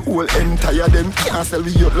and the whole entire. Them can't sell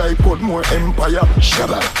me up like put more empire.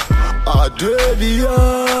 Shabba. A dirty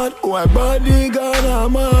heart, my body gonna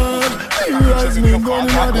mad. He rise me gun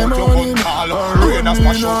in the morning and run me now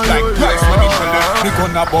your yard. Me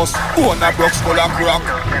gonna bust, wanna broke skull and crack.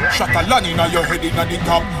 Shot a land inna your head inna the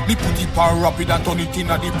top. Me put it pan rapid and turn it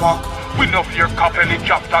inna the back. We no fear cop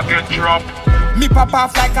helicopter get dropped. Me pop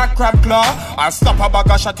off like a crab claw. I slap a bag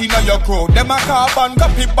of shot in your crew. Them a carbon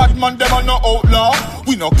copy bad man, them a no outlaw.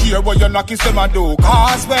 We no care what you knock is them a do.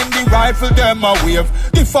 Cause when the rifle them a wave,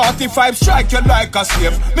 the 45 strike you like a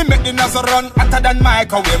slave. Me make the nozzle run hotter than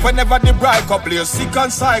microwave. Whenever the bright up blaze, sick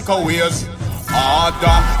and psycho ways.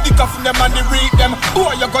 Harder, the coffin them and the read them.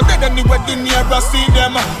 Boy, you go dead anywhere the nearer see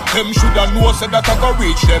them. Them shoulda know so that I go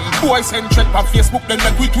reach them. Boy send threat on Facebook, then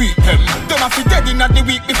make we tweet them. Them a fi dead inna the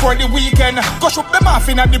week before the weekend. Go shoot them off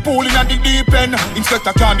inna the pool inna the deep end.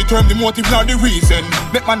 Inspector can't determine the motive nor the reason.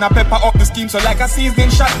 Make man a pepper up the scheme so like a seasoning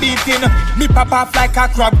shot beating. Me pop off like a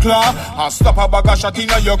crab claw. I stop a bag of shot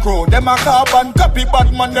inna your crew. Them a carbon copy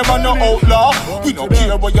bad man, them a no outlaw. We no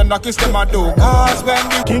care what you knock is them a do. Cause when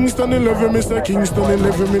the Kingston 11, Mr. Kingston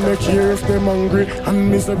 11, me no care if them hungry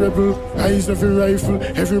and miserable. Eyes every rifle,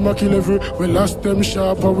 every Mackie level. We lost them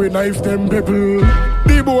sharp and we knife them pebble.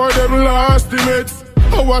 The boy them last mates.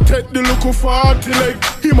 How I take the look of 40 like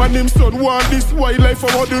him and him son want this wildlife.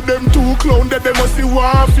 How do them two clown that they must see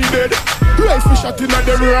one fi dead. Rifle shot in at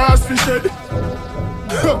them ras fi shed.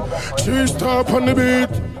 Cheese top on the beat.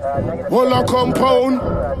 Wall a compound.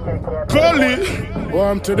 Gully.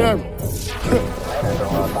 Warm to them.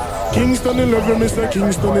 Kingston 11, Mr.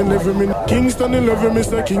 Kingston 11, Kingston 11,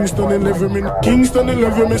 Mr. Kingston 11, Kingston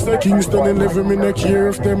 11, Mr. Kingston 11, me no care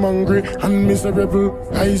if them hungry and miserable.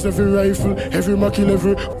 Eyes every rifle, every Mackie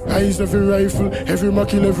level. Eyes every rifle, every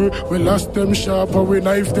Mackie level. We lost them sharp and we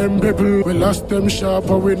knife them pebble. We lost them sharp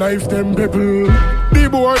and we knife them pebble. The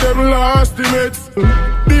boy them last mates.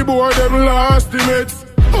 The boy them last mates.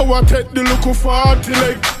 How I take the look of 40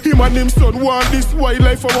 like him and him son want this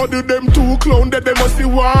wildlife. How do them two clown that they must see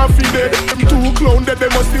one fi dead. Them two clown that they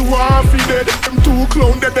must see one fi dead. Them two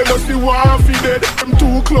clown that they must see one fi dead. Them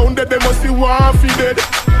two clown that they must see one fi dead.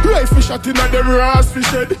 Rifle shot in at them ras fi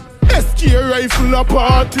shed. SK rifle a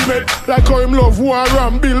party mate. Like how him love war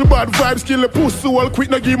and build bad vibes. Kill the pussy all quick,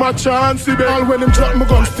 no give him a chance. All when him drop my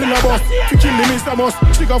gun still a bust. To kill him is a must.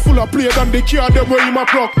 Trigger full of plate and they care them where him a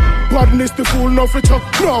pluck. Badness the fool no fit up.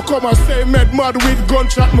 No come and say mad with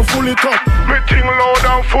gunshot me full it up. Me ting loud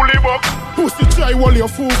and fully buck. Pussy try while your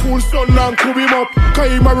fool son and cub him up. Cause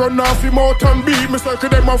him a run off him out and beat me. Circle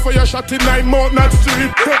them off for your shot in 9 Mountain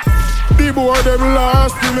Street. The boy them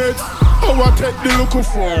last mates. How I take the look of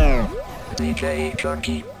for DJ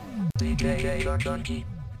Djjunky, DJ Djjunky,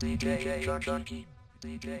 DJ Djjunky,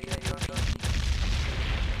 DJ Djjunky.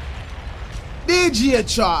 DJ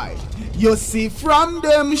Chai, you see from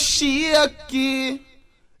them shaky.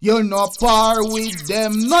 You're not par with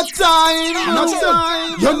them, no time, no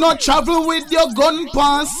time. You're not travel with your gun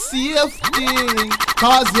past safety.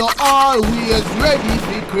 Cause you're always ready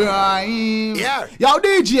for crime. Yeah. Yo,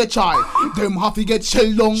 DJ Chai, them have to get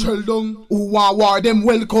shell down. Who want war, them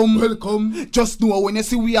welcome. Just know when you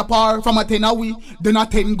see we apart from a 10 away, then a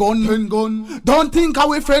 10 gun. Don't think how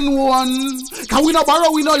we friend one. Cause we no borrow,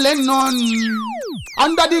 we no lend none.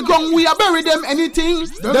 Under the ground, we a bury them anything,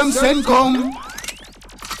 them send come.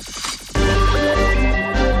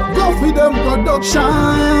 With them production.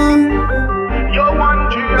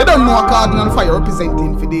 They don't know a Cardinal Fire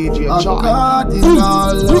representing for DJ Chai.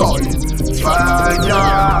 Cardinal Fire.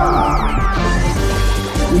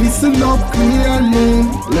 Listen up clearly.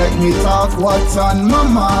 Let me talk what's on my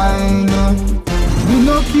mind. Me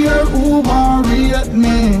no care who rate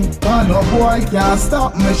me. Cause no boy can't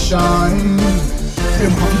stop me shine.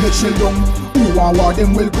 Them come get shell down. Who want war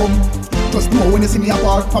them welcome. Just know when you see me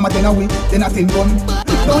apart from a 10 away, then a 10 gun.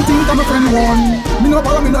 Don't think I'm a friend one. Me no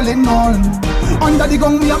borrow, me no lend none. Under the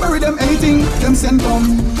gun, we a bury them anything, them send come.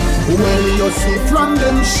 Well, you see from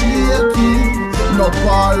them shaky. No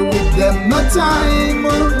par with them, no time.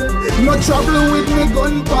 No trouble with me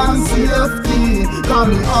gun pan safety. Cause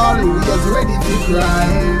me always ready to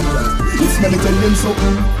crime. It's me tell them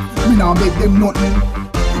something. Me nah make them nothing.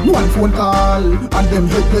 One phone call and them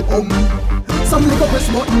head get Some little press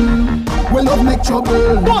button. Well, love make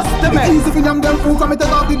trouble. Bust them it's easy for them fool. Come and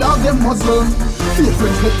take off the dog, them muzzle. Fake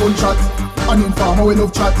friends get gunshot. And informer we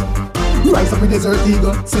love chat. Rise up with desert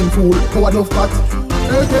eagle. Send fool, go a love cat.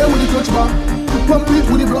 Okay, with the clutch back. Complete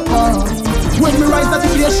with the block bar. When me rise that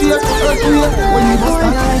you shake. Earthquake, when you bust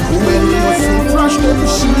that. Well, you see fresh them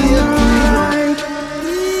shake.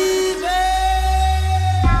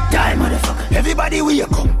 Die, motherfucker. Everybody wake up.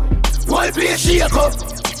 Whole place shake up.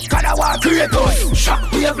 Gotta walk create us.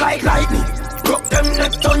 Shock wave like lightning. Broke them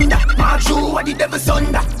like thunder. March you what the devil's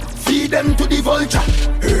under. Feed them to the vulture.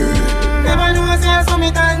 Never know say some me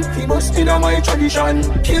hand, fi bust in my tradition.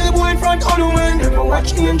 Kill boy in front all the man, never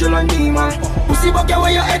watch angel and demon. Pussy buck your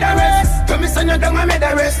way your head arrest. Come me son you down and made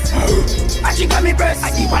the rest. I she got me press, I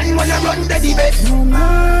keep on wanna run to the best. No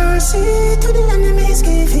mercy to the enemies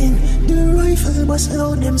giving. The rifle bust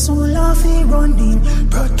out them soul off running.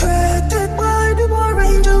 Protected by the war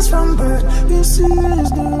angels from birth. This is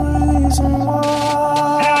the reason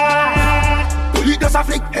why. Bullet does a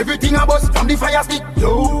flick, everything a bust from the fire stick.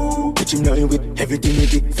 Yo, kitchen line with everything me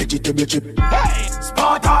get, vegetable chip. Hey,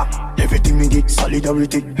 Sparta, everything me get,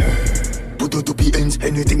 solidarity. Put out 2 PNs,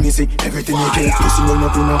 anything me see, everything me get. Pussy on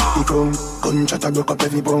up in a crown, gunshot a broke up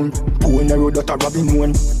every bone. Pull in the road that a robbing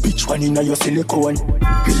one, bitch one in a your silicone.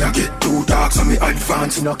 Me a get too dark, so me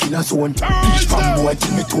advance in a killer zone. Each fan boy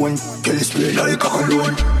till me tone, kill spray like a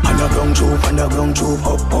cologne. Underground troop,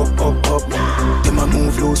 up, up, up, up. Them a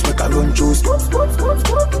move loose, make a run juice.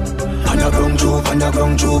 Underground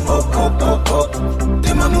troop, up, up, up, up.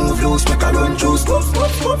 Them a move loose, make a run juice.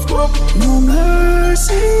 No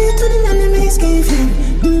mercy to the enemies giving.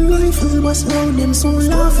 The rifle was out them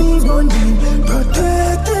soul off running.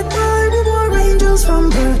 Protected by the war angels from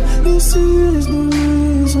birth. This is the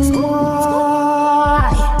reason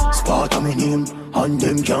why. Sparta me name, and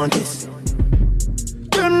them can't test.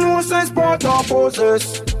 Them no say Sparta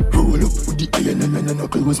poses. Roll up with the iron and no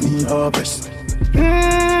close me harvest.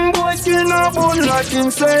 Boy skin up on like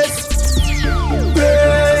incest.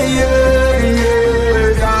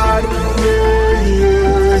 God.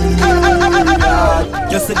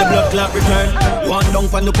 Just see the blood clot return. One down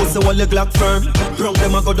from the pussy while the Glock firm. Drunk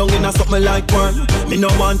them a go down in a something like worm. Me no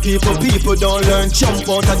want people don't learn. Jump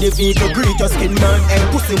out of the vehicle, greet your skin burn. Hey,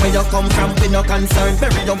 pussy where you come from, we no concern.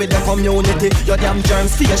 Bury you with the community, your damn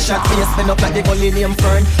germs. See a shot, face spin up like the gully name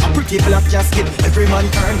fern. A pretty black jasket, every man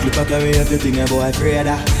turn. Clip a carry everything, a boy afraid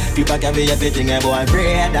of. Clip a carry everything, a boy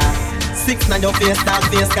afraid of. 6 na your face, dog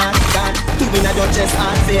face, can. 2 in your chest,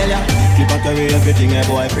 heart failure. Clip a carry everything, a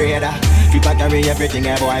boy afraid of. Clip a carry everything,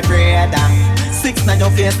 a boy afraid of. 6 na your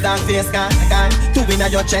face, dog face, can. 2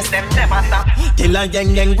 in your chest, them never stop. Till a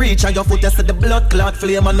gang reach on your foot, you see the blood clot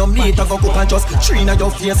flame and no meat. I go cook and just 3 na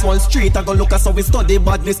your face, one street. I go look at so we study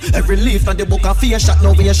badness. Every leaf on the book a fear shot,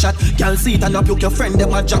 no way shot. Girl see it and a puke your friend,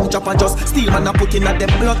 them a jump and just steal man a put in a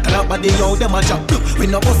them blood clot body, yo, them a chop. We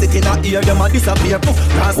no bust it in a ear, them a disappear.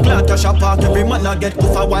 Grass clot, cash a park, every man a get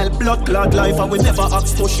poof a while blood clot life and we never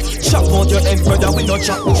ask push. Chop out your head, brother, we no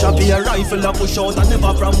chop push up here. Rifle a push out and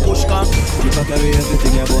never from push car. If I carry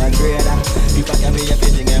everything, a boy greater. If I carry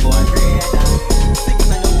everything, a boy greater. 6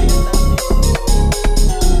 na your face,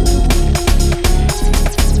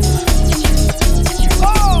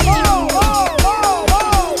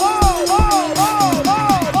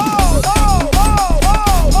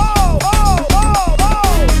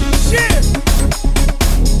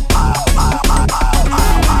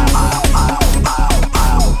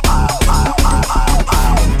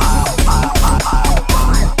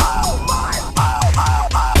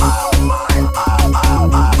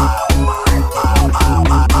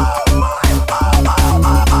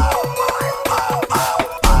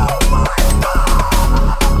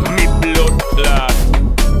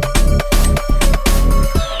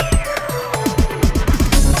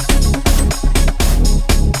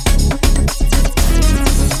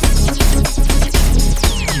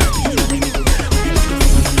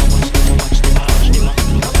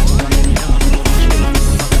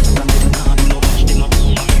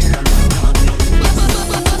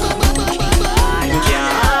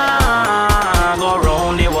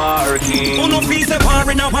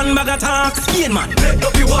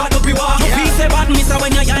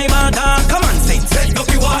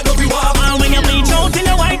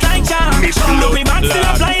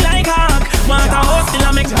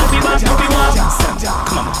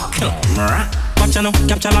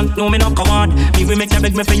 no me no coward. Me we make you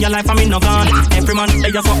beg me for your life and me no gone. Every man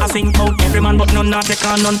they just want to sing out. Every man but none not take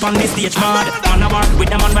on none from the stage mad. Man a war with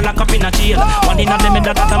them man well lock up in a jail. One in of them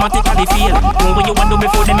that automatically fail. Know what you want to do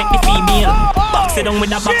before they make the female. Box it down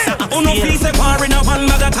with a box and no piece of war in a one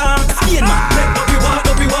bag of talk. Skin man, let up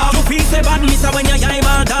you walk. No piece of bad miss when you eye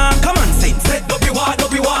bad dog. Come on sense, let up you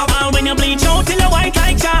walk. All when you bleach out till you white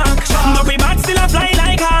like chalk. No be bad still a fly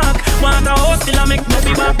like hawk. Want a horse still a make no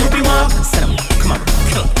be bad, no be walk. Come on.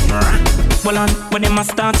 Well on, when them a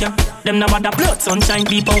start ya, them never the blood sunshine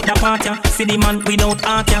deep out the part ya. See the man without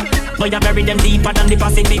heart ya, but you bury them deeper than the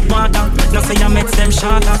Pacific water. No say you makes them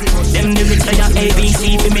shorter. Them lyrics say you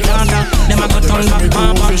ABC for me daughter. Them a go turn back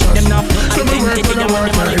papa. Them not identity them want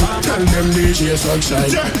them money. Tell them DJ sunshine.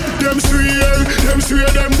 Them swear,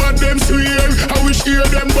 them bad, them swear. I wish hear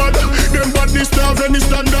them bad. Them bad this stuff and this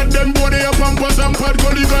standard. Them body a pampas and pad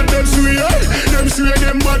gully got them swear. Them swear,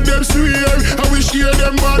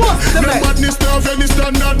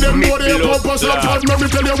 pampers and pad. Me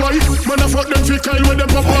tell you why. Man, I fuck them fi Kyle when them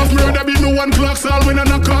pop off. Murder be no one clocks all when I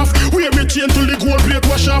knock off. We me chain till the gold plate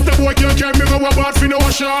wash off. The boy can't carry me go about fi no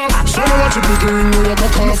wash off. So now watch it begin when you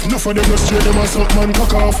cock off. Enough of them just straight them a suck man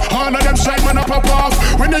cock off. All of them shite man a pop off.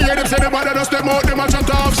 When they hear them say them bad, they just them out them a chat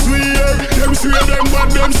off. Swear, them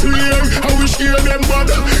bad, them swear. I wish hear them bad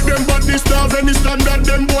the stars and the standard.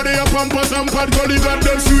 Them boy they a pampers and pad. Gully got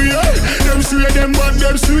them swear, them bad,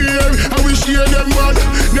 them swear. I wish hear them bad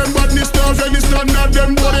the stars and the standard.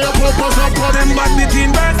 Them boy they a pampers and pad. Them bad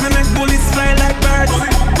between birds, me make bullets fly like birds.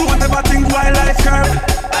 Do whatever think wildlife curve.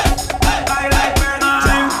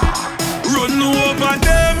 Run over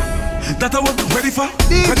them. That I was ready for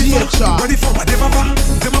whatever.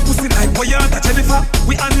 Them a pussy like Boyan and Jennifer.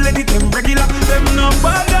 We unleaded them regular. Them no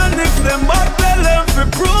bad and if them bad, tell them to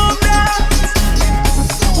prove that.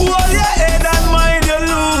 Hold your head and mind you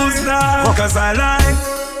lose now. Cause I like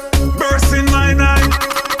bursting my night.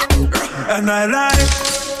 And I like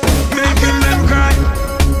making them cry.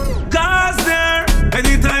 Cause there,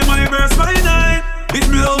 anytime I burst my night, it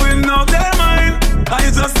blowing out their mind. I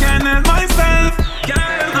just can't help myself.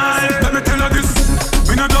 Let me tell you this.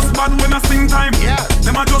 We not just bad when I sing time.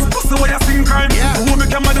 Them a just pussy when I sing crime. Who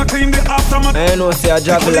make your mother clean the aftermath. I know say a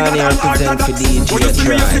Javelin here present for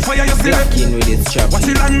DJ Black in with his chop. Watch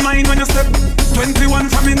it and mine when you step 21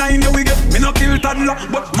 from me 9 you we get. Me no kill toddler,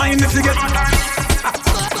 but mine if you get.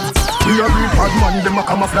 We a real bad man, them a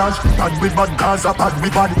camouflage. Bad with bad cars, a bad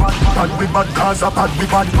with bad. Bad with bad cars, a bad with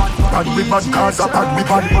bad. Bad with bad cars, a bad with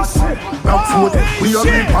bad. Black foot, we a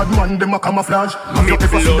real bad man, them a camouflage. Have you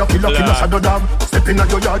ever seen a killer shadow dog? Step in a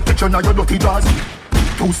your yard, picture na your dirty doors.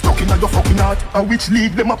 Too stuck in a your fucking heart. A which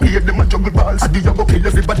league them a play, them a juggle balls. Adi you go kill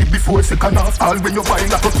everybody before second half. All when you buy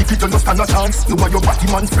like a ticket, you no stand a chance. You are your batty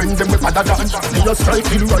man friend, them with father dance. They just strike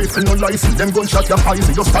in rifle, no license. Them gunshot your eyes,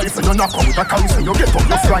 you stifle, you knock out a council. You get up,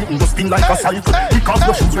 you frightened, you spin like a cycle. Because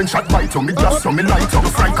your shoes when shot bite you, me glass you, me light you.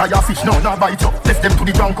 You fry kaya fish, now nah bite you. Left them to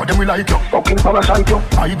the drunk, or them we like you. Fucking parasite you.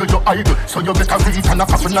 Idle, you idle. So you better read and a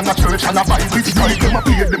coffin and a church and a Bible. Which league them a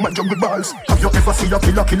play, them a juggle balls. Have you ever seen a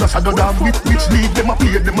killer shadow dog? Which league them a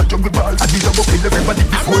play, them a juggle balls. I did a go kill everybody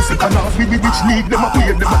before second half. Which league them a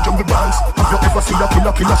play, them a juggle balls. Have you ever seen a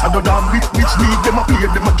killer shadow dog? Which league them a play,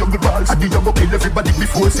 them a juggle balls. I did a go kill everybody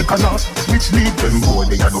before second half. Which league them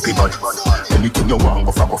boy they a looking bad. Anything you want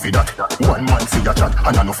go for that. One man for your chat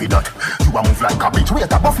and I know for that. You a move like a bitch,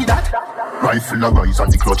 wait a buffy that. Rifle a rise on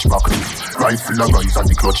the clutch buckle. Rifle a rise on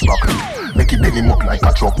the clutch buckle. Make it belly up like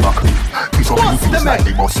a truck buckle. Piece up in feels like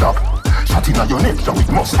the bus stop. Shot in your neck, you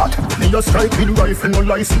with mustard. They just strike with rifle, no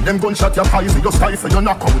license. Them gunshot your eyes, you stifle, you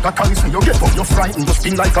knock out a Tyson. You get up, you frightened, you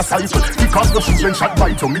spin like a cycle. Because the shoes when shot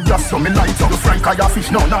bite you, me gas you, me light you. You fry kaya fish,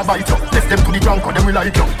 now nah bite you. Left them to the drunk, or them we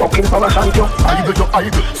like you. Fucking parasite you. Idle, you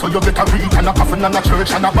idle. So you get a read and a coffin and a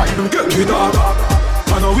church and a Bible. Get me dog.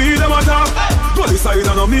 I know we them attack. Go this side,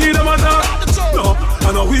 I know me them attack. No,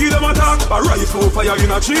 I know we them attack. A rifle fire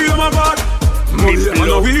in a tree, them attack. I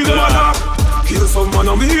know we them attack. Kill some man,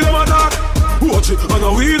 I know we them attack. Watch it, I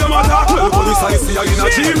know we them attack. Well, police I see her in a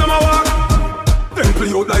jeep, them a walk. Them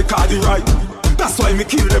play out like Cardi right. That's why me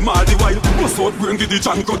kill them all the while. Bust out brain, get the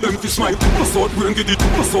Djjunky, them fi smile. Bust out brain, get the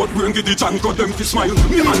Djjunky, them fi smile.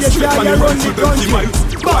 Me man straight and the run for 20 miles.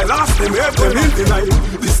 While last them hate them in denial.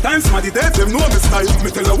 This time smarty dead, them know me style. Me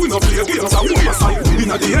tell her we no play games, I want my side.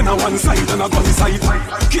 Inna the end on one side and I got the side.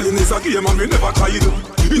 Killing is a game and me never cried.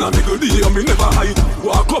 Inna middle D and me never hide.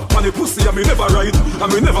 Walk up on the pussy and me never ride. And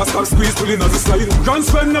me never stop squeeze till inna the slide. Grand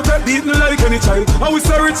spend no get beaten like any child. And we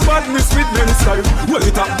say rich badness with men style. Well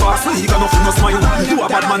it up boss, he got nothing no smile. You a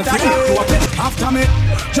bad man, flip to a pet. After me,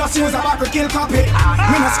 just use a back to kill copy.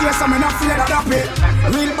 Me no scared, so me not afraid of that pit.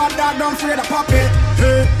 Real bad dog, don't afraid of pop it.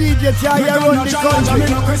 DJ Tiger run the country. Me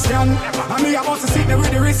no Christian, and me about to sit there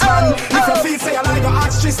with the wristband. If you feel say I like to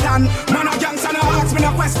ask Tristan, man a gangster no ask me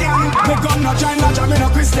no question. Me gun no join lodge, me no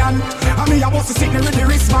Christian, and me about to sit there with the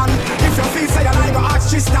wristband. If you feel say I like to ask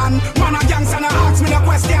Tristan, man a gangster no ask me no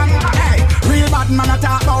question. Hey, real bad man a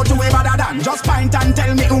talk about you way better than just pint and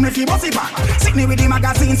tell me who me fi bust it back. Sit me with the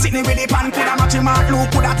magazine, sit me with the pan. Coulda match him out, look,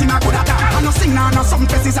 coulda team, coulda tap. I no sing now, no some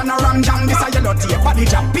faces and no ram jam. This a yellow tape, body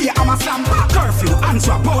jam, pay I'm a slam. Curfew,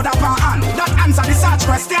 answer, powder pan hand. That answer the search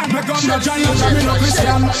question. Me gun no John, no me no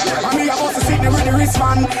Christian. And me about to sit me with the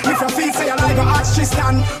wristband. If you feel say you like to ask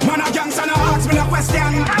Tristan, man a gangster no ask me no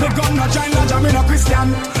question. Me gun no John, no me no Christian.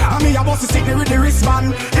 And me me a boss to sit there with the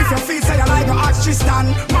wristband. If you feel say you like a ask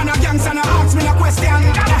Tristan, man a gangster no ask me no question.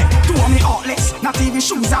 Hey, two of me heartless, not even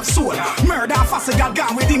shoes have soul. Murder fast a girl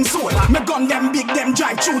gone within soul. Me gun them big, them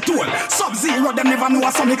drive through toll. Sub-Zero, them never know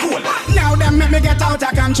so me cool. Now them make me get out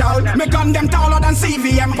of control. Me gun them taller than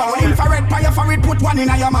CVM bowl. Infrared fire for it, put one in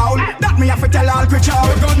your mouth. That me have to tell all creature.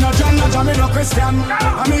 Me gun no John, no John, me no Christian.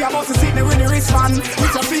 And me about to sit there with the wristband.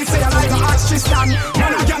 If you feel say you like a ask Tristan,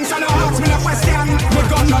 man a gangster no ask me no question. Me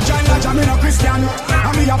gun no John, no John, me no Christian.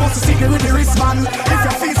 And me about to sit there with the wristband. If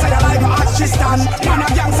you feel say you like a ask Tristan, man a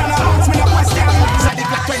gangster no ask me no question. Said it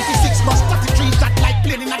like 26 bus 33 shot like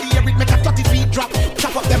plane in the air. It make a 30 feet drop.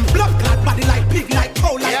 Chop up them blood clot body like pig like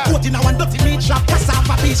cow like goat in a one dirty meat shop.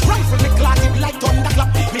 Cassava piece rifle me clot it like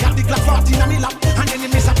thunderclap. Me have the Glock 14 in me lap. And then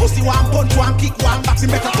miss a pussy one punch one kick one box. He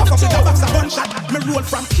make a cock up with a box a gunshot. Me roll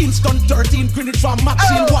from Kingston 13 Greenwich from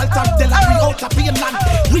Maxine Walter Delary out of Mainland.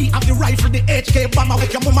 We have the rifle the HK bomber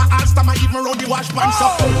with your mama all stammer even round the wash pants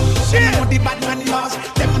up. Them know the bad man laws.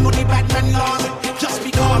 Them know the bad man laws. Just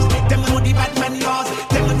because them know the bad man laws.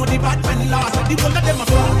 Them know the bad man laws. The one of them are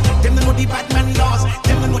fraud. Them know the bad man laws.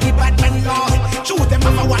 Them know the bad man laws. Shoot them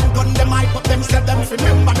have a one gun. Them hype up themselves. Them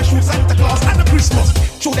remember me shoot Santa Claus and a Christmas.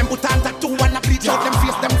 Shoot them put on tattoo and a bleach out them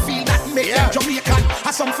face. Them feel that make them Jamaican.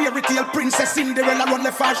 As some fairy tale princess Cinderella run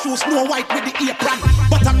left her shoes. Snow White with the apron.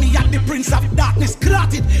 But I'm me at the prince of darkness.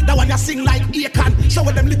 Clotted. That one you sing like Akon. So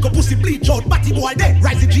when them lick up pussy bleach out. Batty boy there.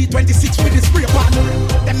 Rise the G26 with the spray pan.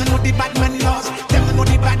 Them know the bad man laws. Them know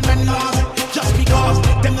the bad man laws. Just because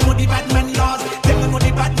them know the bad man laws. Them know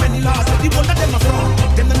the bad man laws. The one of them are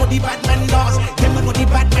fraud. Them know the bad man laws. Them know the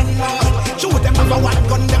bad man laws. Shoot them have a one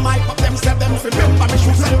gun. Them hype up themselves. Them remember me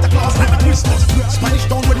shoot Santa Claus and a Christmas. Spanish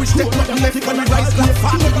town when we step up and left when we rise like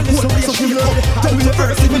fat. So shake up. Tell me the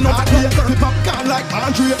first thing we know that we pop can like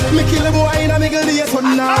Andre. Me kill a boy in a middle day. So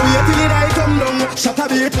now wait till it I come down. Shut a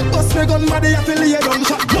bit. Bust me gun body I feel lay down.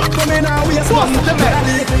 Shot blood come in now. We a spun the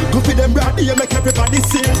melody. Go for them broad here make everybody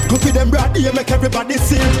see. Go for them broad here make everybody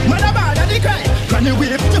see. Mother bad and they cry. Granny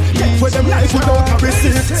whip. Get for them life without a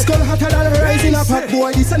receipt. Skull hotter than a rising a pot.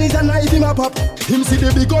 Boy this and is a knife in a pop. Him see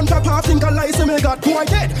the big gun pop off. Think a lies me got. Boy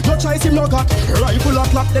dead. No choice him no got. Rifle a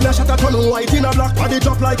clap. Then a shot a ton white in a black. Body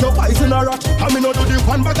drop like your pies in a rat. I me no do the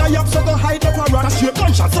one bag of yap. So go hide up a rat. A straight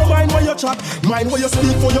gunshot. So mind where you chop. Mind where you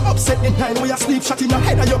sleep. For you upset in time where you sleep. Shot in your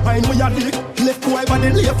head and your mind where you dig. Left boy body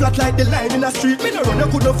lay flat like the line in the street. Me no run, you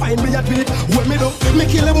couldn't find me at beat. When me do, me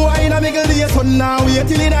kill a boy in a middle day. So now wait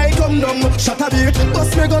till it I come down. Shot a beat,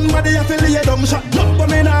 bust me gun body I feel lay down. Shot up but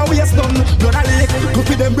me now waste done. Blood a leak, go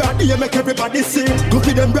for them broad here make everybody see. Go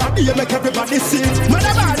for them broad here make everybody see.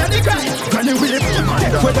 Mother bad and they cry, granny whip.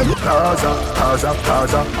 Take for them. Gaza, Gaza,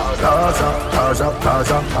 Gaza, Gaza, Gaza,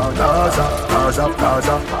 Gaza, Gaza, Gaza,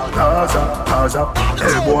 Gaza, Gaza, Gaza.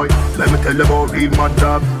 Hey boy, let me tell you about real mad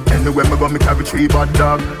dog. Anywhere me go me carry 3 bad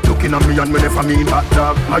dog. Looking at me and me never mean hot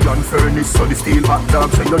dog. I gun furnace so the steel hot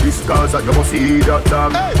dog. Say you this Gaza, you must see that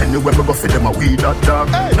dog. Anywhere me go for them a weed that dog.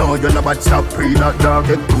 No, you're not bad stop pre that dog.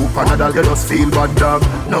 Get 2 Panadol, you just feel bad dog.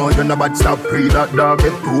 No, you're not bad stop pre that dog.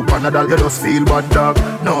 Get 2 Panadol, you just feel bad dog.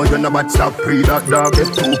 No, you're not bad stop pre that dog.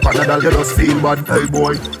 Get 2 Panadol, you just feel bad. Hey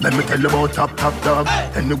boy, let me tell you about top dog.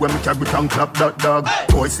 Anywhere me carry tongue clap that dog.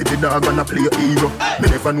 Boy see the dog and I play a hero. Me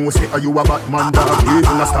never know say are you a Batman dog.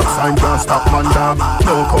 Even a stop sign can't stop man dog.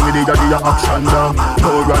 No comedy that the action dog.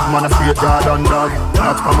 No rad man a straight Jordan dog.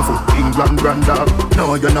 Not come for England grand dog.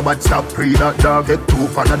 No you're not bad stop pre that dog. Get 2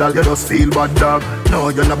 Panadol you just feel bad dog. No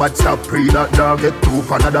you're not bad stop pre that dog. Get 2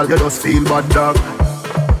 Panadol you just feel bad dog.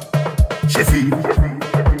 Sheffield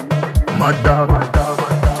mad dog.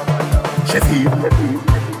 Sheffield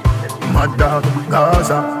mad dog.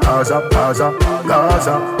 Gaza, Gaza, Gaza,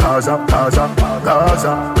 Gaza, Gaza, Gaza,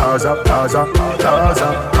 Gaza, Gaza, Gaza,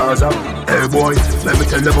 Gaza, Gaza. Hey boy, let me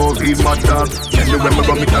tell you about real mad dog. Anywhere me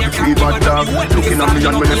go me carry 3 bad dog. Looking at me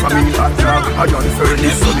and me never mean hot dog. I gun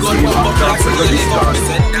furnace so the steel hot dog. So you this dog.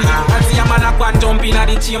 I see a man a go jump in at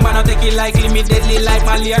the chamber. No take it lightly, me deadly like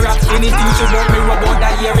malaria. Anything should want me rub out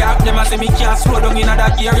that area. Them a say me can't slow down in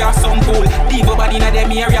that area. Some cool, deep over in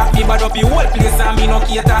them area. Me bad up the whole place and me no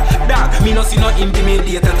cater. Dog, me no see no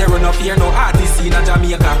intimidator. They run up here, no artist in a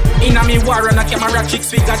Jamaica. In a me war on a camera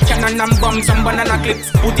chicks. We got cannon and bombs and banana clips.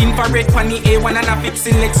 Put infrared pan the A1 and a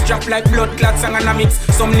fixing legs drop like blood clots and a mix.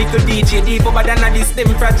 Some little DJ deep over than a this.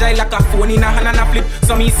 Them fragile like a phone in a hand and a flip.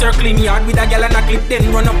 Some he circling me hard with a gal and a clip.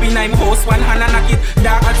 Then run up in I'm house one hand and knock it.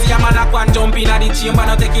 Dark and see a man a one jump in at the chamber.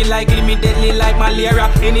 Now take it like me deadly like malaria.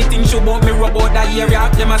 Anything show about me rub out that area.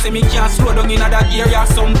 Them a say me can't slow down in that area.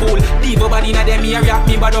 Some fool, leave over in them area.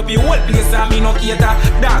 Me bad up the whole place and me no cater.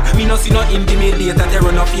 Dark, me no see no intimidator. They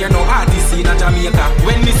run up here, no artist in a Jamaica.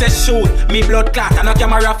 When me say shoot, me blood clot and a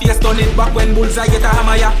camera face done it back when bullseye get a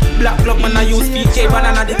hammer ya. Black block man I use PK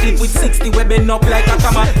banana the clip with 60 we bend up like a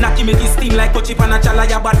camera. Knocky make it steam like a chip and a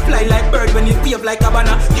chalaya, but fly like bird when it wave like a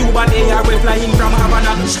banana. Cuban AR we flying from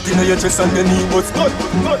Havana. Shit in your chest and your knee, but good.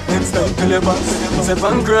 Next time tell your boss, say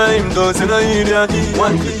fan crime, don't say no idiot.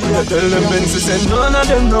 One key, you tell them Benz, say none of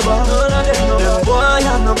them no bar. Them boy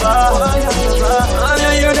have no bar. All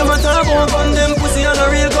you hear them a talk about gun, them pussy and a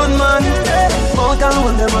real gunman. Out and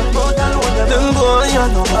hold them, them boy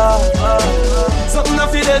have no bar. Something a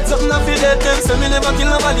fi dead, them say me never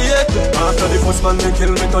kill nobody yet. After the first man they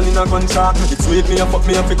kill me, turn in a gunshot. It sweet me, fuck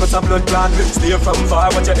me, fi cut a blood clot. Stay from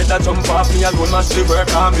far, watch your head a jump off. Me alone mash the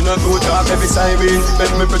work, me no do talk. Every siren,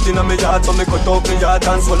 make me pretty in me yard, so me cut out me yard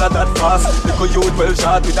and swallow that fast. Little youth well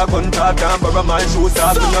shot with a gun talk, can't borrow my shoes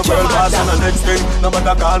off. Me no world boss and the next thing, no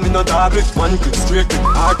matter call me no dog. One click straight,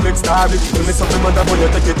 hard click star. Tell me something mother, but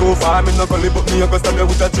you take it too far. Me no gully, but me a go stab you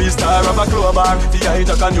with a 3-star. Have a club bar, the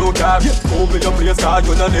hijack a new car. Over your place car,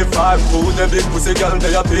 you no live far. Who the big pussy girl,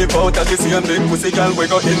 they a peep out at the same big pussy girl, we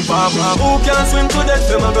go in farm. Who can swim to death,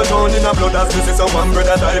 them a go down in a blood as this is someone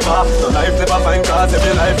brother dive off. No life never find cause,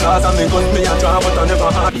 every life lost. And me gun me a draw, but I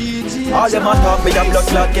never had. All them a talk, me a blood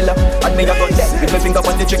clot killer. And me a go dead, with my finger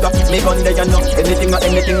on the trigger. Me gun there you know, anything me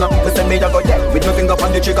say me a go dead, with my finger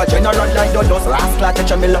on the trigger. General like Dodos, last clot a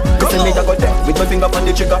Chamilla. Me say me a go dead, with my finger on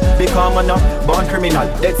the trigger. Become a born criminal,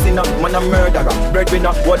 dead sinner, man a murderer,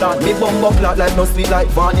 breadwinner. Hold on, me bumbo clot like no sweet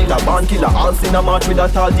like vanilla. Born killer, all sin a march with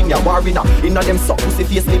a tall thing, ya war winner. Inna them suck pussy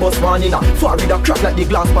face, me bust vanilla. Far with a crack like the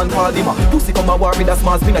glass pan Palima. Pussy come a war with a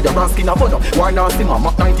small spin at your brass skin a bun. War now simmer,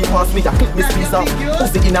 Mach 90 pass me, ya clip me squeeze up.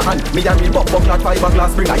 Pussy in a hand, me a real buck like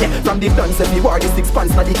fiberglass springer. Yeah, from the dance if me war the 6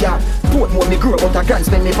 pants na the car. Port more me grow out a grand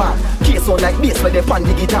spend me bar. Case on like bass where they pan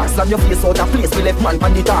the guitar. Slam your face out a place we left man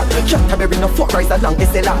pan the tar. Can't have no fuck rise along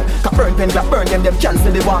SLR. Can burn pen black burn them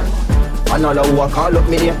cancel the war. And all who a call up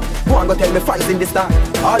me name, go and go tell me fans in the star.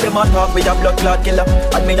 All them a talk with a blood clot killer.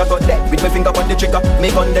 And me a go dead with my finger on the trigger. Me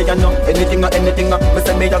gun there you know, anything. Me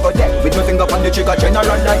say me a go dead with my finger on the trigger.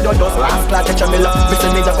 General like Dodos, last clot a Chamilla. Me say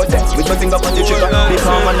me a go dead with my finger on the trigger.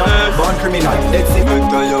 Become a born criminal, dead sick. Me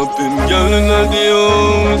tie up him girl in the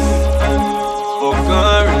house, fuck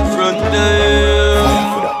her in front there.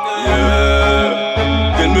 Yeah.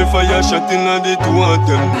 Me fire shot in the two of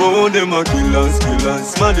them. Both them a killers.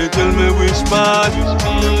 Man they tell me which part.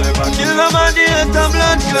 Never kill nobody at a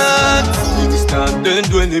blood clot. Things start dead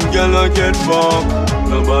when him girl a get fucked.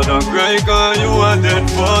 Nobody cry cause you a dead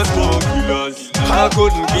fast for killers. I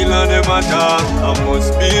couldn't kill her, them attack. I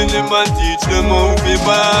must be in them and teach them how to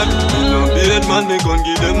bad. No bait man, me gon'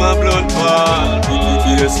 give them a blood bath.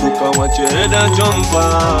 BTS look and watch your head and jump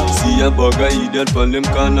on. See a bugger idiot on them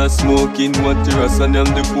corner smoking. What the rest of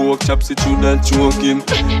them the pork chops it should and choke him.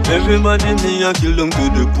 Everybody me a kill them to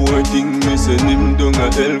the poor thing. Me send him down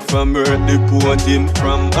a hell from earth deport him.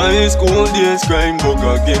 From high school days crime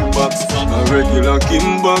bugger game box. A regular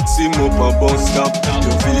Kim box him up a bus stop.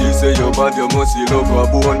 You feel say your bad you must love a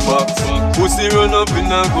bone box. Pussy run up in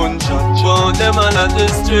a gunshot. Found them all at the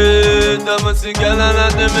street. I must see girl and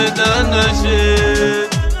at them head on the shit.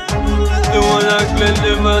 The one that claim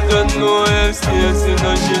them I don't know if stays in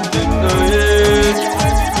the shit in the head.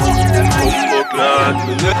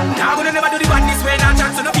 Now gonna never do the bad this way, not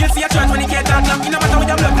chat. So no feel see a church when you get that lock. You know matter with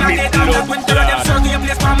your blood clot, they down that. When terror them circle your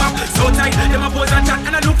place for map. So tight, them a pose and chat.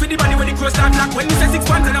 And I look for the body when the cross start lock. When you say 6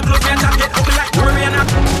 points and I close me and chat. Get open like worry and knock.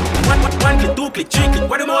 One click, 2 click, 3 click,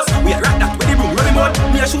 what the most? We a rock that with the room, running mode.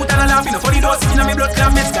 Me a shoot and a laugh in a funny dose. In a me blood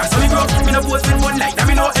clot, meds, so me grow. Me no post with one light, that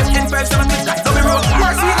me know FN5, 7 click, like, so me roll.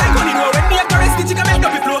 More sweet like gun in row. When me a caress, the chicken make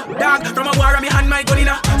up it flow. Dog, from a war and me hand my gun in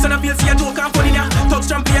a. So no feel see a joke and funny ya. Touch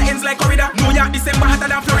Trump here ends like corridor. New York, December, hotter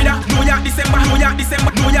than Florida. New York, December.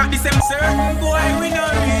 Certain boy, we no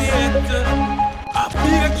rate. A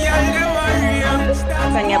big girl, them a rate.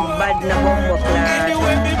 Can you bad na bumbo class?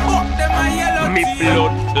 Anyway, me fuck them a yellow me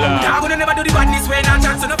blood class. Now gonna never do the badness way now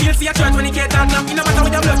chat. So no feel see a church when you get that knock. You no matter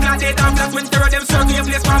with your blood clot, they down flat. When terror them circle your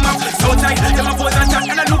place for map. So tight, them a pose and chat.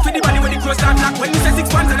 And I look for the body when the cross start knock. When you say 6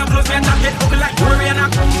 points and I close me and chat. Get open like worry and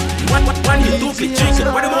knock. One click, 2 click, 3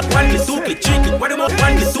 click. What them up? 1 click, 2 click, 3 click. What them up?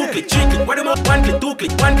 1 click, 2 click, 3 click. What them up? 1 click, 2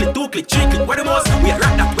 click, 1 click, 2 click, 3 click. What them up? We a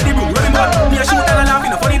rock that with the room running mud. Me a shoot and a laugh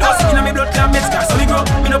in a funny dose. In a me blood clot, meds, so me grow.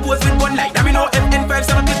 Me no pose with one light. That me know FN5,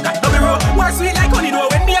 7 click, like double row. War sweet like honey though.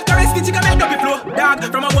 When me a caress, the chicken make double flow. Dog,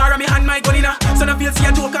 from a war and me hand my gun in a. So no feel see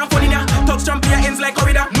a joke and funny in a.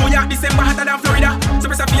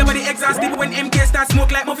 exhaust people when MK start smoke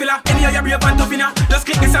like Muffila. Any of your brave and tough in ya, just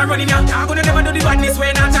click this and run in ya. I'm gonna never do the badness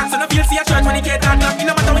when I chat. So no feel see a church when you get that lock. It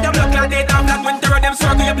no matter with your blood clot, they down black. When terror them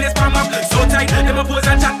circle your place palm up. So tight, them a pose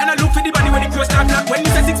and chat. And I look for the body when the cross start black. When you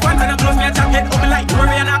say 6 pounds and I close me a chat, head up like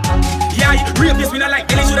worry and not. Yeah, real this me not like,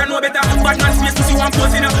 Ellie shoulda know better. Bad man space to see one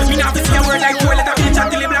posting up. Me not to see a word like 4 letter. Me chat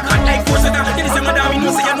till it black hot like 4 setter. Tell you some other, me know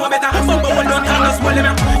say you know better. Bumper one don't count us, swallow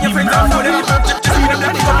them. Your friends are for them. Just me the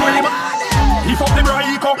blood, it's a problem. Lift up them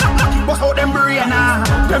Raiko, bust out them brain.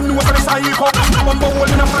 Them know for the psycho, bumper hole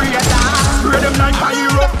in a freezer. Spray them like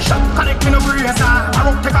pyro, shot connect in a bracer. I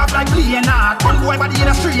don't take off like Leonard, one boy body in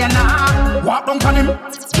a strainer. Walk down on him,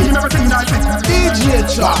 give him everything I get. DJ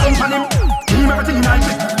Walk down on him, give him everything I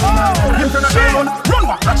get. Him turn a girl run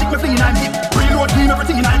walk, that chick me fleeing I get. Reload, give him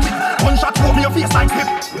everything I get. One shot to me your face like hip.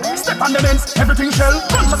 Step on the lens, everything shell.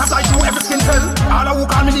 One shot apply to every skin cell. All who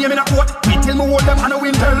call me name in a quote, me till me hold them and a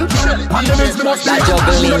win tell. On the lens me must be.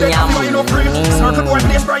 Circle boy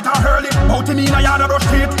place bright and early. Out in me in a yard a brush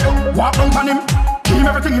teeth. Walk down on him, give him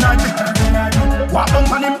everything in I get. Walk down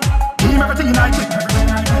on him, give him everything in I get.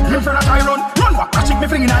 Him for a try run walk, that chick me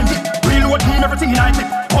fling in I get. Reload, give him everything in I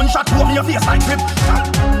get. One shot to me your face like clip.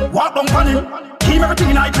 Walk down on him, give him everything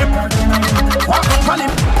in I clip. Walk down on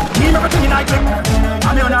him, give him everything in I clip.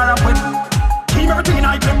 I'm on a rap with, give him everything in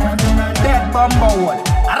I clip. Dead bumbo.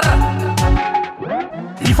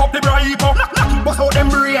 Lift up the Raiko, bust out them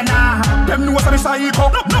brain. Them know for the psycho,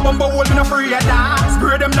 no bumper hole in a freezer.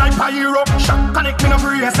 Spray them like pyro, shot connect me no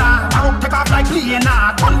bracer. I don't take off like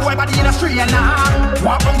Leonard, one boy body in a strainer.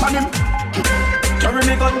 Walk down on him. Carry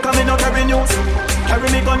me gun, coming out carry news. Carry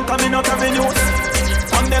me gun, coming out carry news.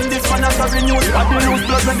 On them this man a carry news. I be lose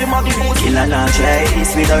blood when the maggie goes. Killer not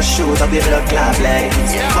chase, we just shoot up the blood clot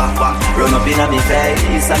blaze. Wah wah, run up inna me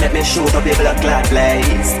face, and make me shoot up the blood clot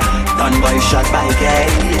blaze. Done boy shot by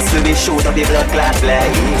case, we be shoot up the blood clot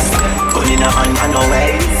blaze. Gun in a hand and no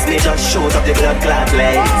ways, we just shoot up the blood clot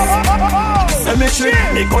blaze. Cemetery,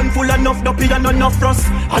 me gun full enough dopey and enough rust.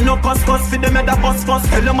 And no cuss for them head a bust fuss.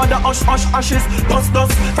 Tell them mother hush ashes,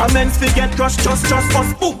 dust. From men's fi get crushed, just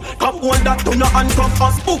us. Boop, cop one that do not handcuff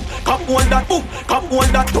us. Boop, cop one that do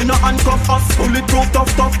not handcuff us. Bulletproof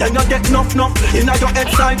tough, then you get enough. Inna your head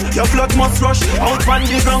side, your blood must rush. Out van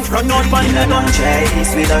the ground, run out van the gun.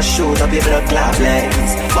 Chase, we just shoot up the blood clot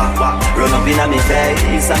blaze. Wah wah, run up inna me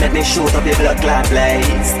face, and make me shoot up the blood clot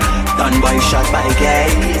blaze. Done boy shot by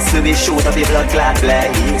case, we be shoot up the blood clot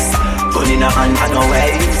blaze. Gun in a hand and no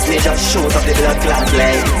ways, we just shoot up the blood clot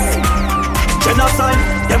blaze. Genocide,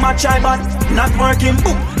 them a try but not working.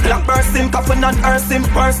 Boom, black bursting, coffin and earthing,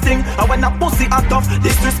 bursting. And when a pussy act off,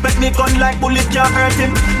 disrespect me gun like bullet can't hurt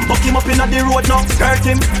him. Buck him up inna the road now, hurt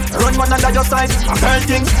him. Run one under your side,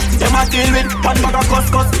 hurting. Them a deal with one bag of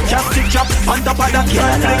cuss, castic chop, on top of that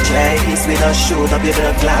can't chase, we just shoot up the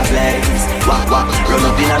blood clot blaze. Wah wah, run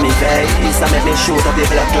up inna me face, and make me shoot up the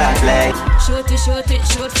blood clot blaze. Shoot it,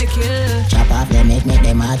 shoot to kill. Chop off them, make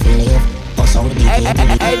them hard to live.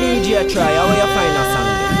 Hey DJ Try, how you find us on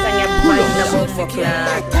there? Sing your mind about for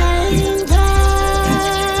class.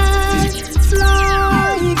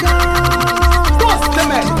 Bust the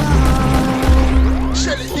man.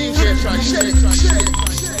 Shelly DJ Try, Shelly.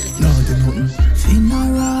 No, they nothing.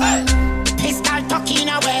 Funeral. Pistol tuck in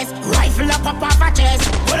a waist, rifle up off a chest.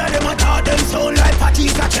 All of them a talk them sound like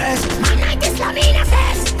patties a chest. Man like Islam in a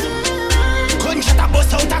fest. Gunshot a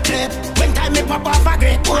bust out a clip. When time me pop off a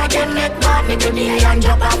grip, boy can make mad me to the eye and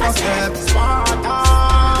jump off a step.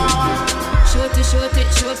 Shoot it,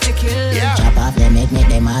 shoot to kill. Yeah. Chop off them, make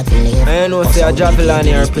them hard to live. I know say a Javelin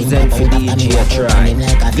here represent for DJ Try.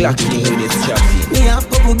 Glocky do this job. Me have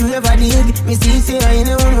couple grave a dig. Me see say I ain't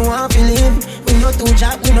one who want to live. We no too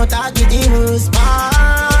chat, we no talk with him.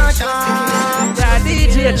 Sparta. Yeah,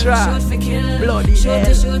 DJ Try. Bloody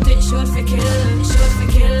hell. Shoot it, shoot for kill. Shoot for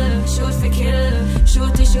kill, shoot for kill.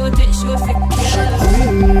 Shoot it, shoot for kill.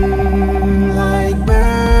 Like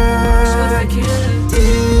birds. Shoot for kill.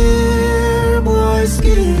 Dear boy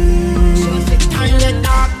skin. Shoot for kill. Time get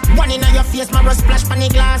dark. One in your face, my rust splash on the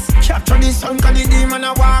glass. Capture the sun, cause the demon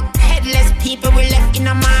a walk. Headless people we left in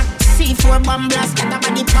a mark. C4 bomb blast, get up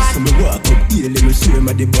at the park. So me walk up here, let me see him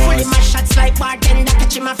at the boss. Fully my shots like bartender,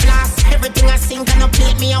 catch him a flask. Everything I sink and no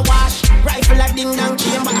plate me a wash. Rifle a ding dong,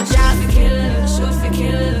 came back a jar. Shoot for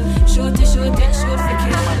kill, shoot it, shoot for kill. Shoot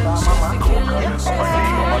for kill,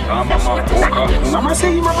 Mama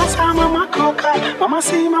say, mama say, mama coca. Mama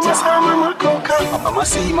say, mama say, mama coca. Mama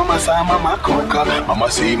say, mama say, mama coca.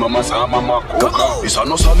 Mama say, mama say, mama coca. This a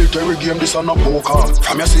no solitary game, this a no poker.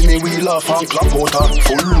 From you see me we laugh and clap out.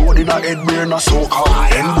 Full load in a head, brain a soaker.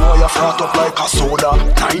 Then boy a flat up like a soda.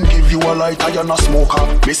 9 give you a lighter, you no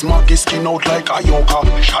smoker. Miss Maggie skin out like a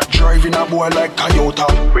yoker. Shot drive boy like Toyota.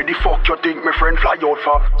 Where the fuck you think my friend fly out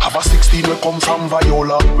for? Have a 16 we come from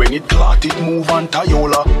Viola. When it clot it move on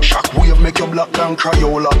Toyola. Shockwave make you black down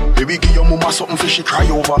Crayola. Baby give your mama something for she cry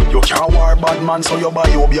over. You can't war bad man so you buy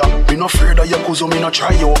obia. Me no afraid of your kuzo, me no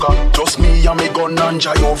try yoga. Just me and me gun and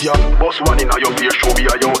Jayovia. Boss one in a your face show be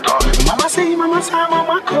a yota. Mama see mama sa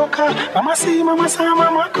mama coca. Mama see mama sa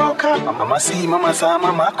mama coca. Mama see mama sa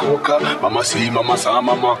mama coca. Mama see mama sa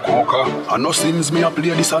mama coca. And no sims me a play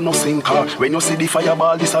this and no sinker. When you see the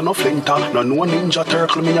fireball this and no flinter. No ninja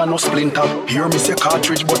turtle me a no splinter. Hear me say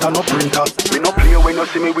cartridge but a no printer. Me no play when you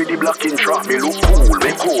see me with the black intro. Me look cool,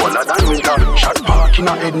 me cooler than winter. Shot park in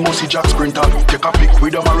a head musty jack sprinter. Take a pic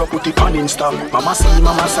with a marrow put it on Insta. Mama see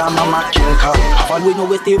mama sa mama kinka. Have we know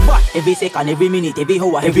we stay back every second, every minute, every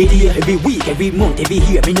hour, every day, every week, every month, every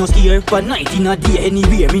year. Me no scare for night in a day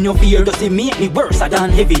anywhere. Me no fear. Does it make me worse than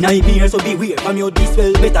heavy nightmare? So beware from your this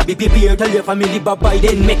well, better be prepared. Tell your family bye bye,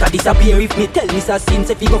 then make her disappear. If me tell me sa sins,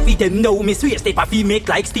 if you go feed them, no me swear step a fee make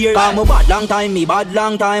like steer. I'm a bad long time, me bad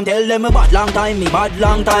long time. Tell them a bad long time, me bad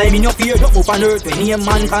long time. Me no fear, no up on earth when name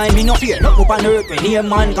mankind. Me no fear, no up on earth when name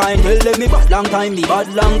mankind. Tell them me bad long time, me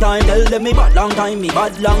bad long time. Tell them me bad long time, me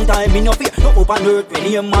bad long time. Me no fear, no up on earth when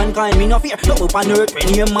name mankind. Me no fear, no up on earth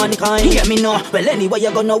when name mankind. Hear me no, well anyway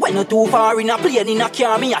you gonna went not too far. In a plane, in a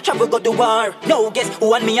car, me a travel go to war. No guess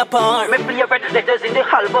who and me apart. Me favorite letters in the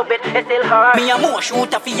alphabet, SLR. Me a more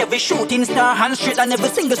shooter for every shooting star. Hands straight and every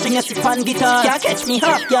single string a sip on guitar. Can't catch me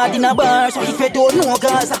half yard in a bar. So if you don't know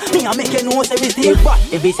Gaza, me a make you know so we stay back.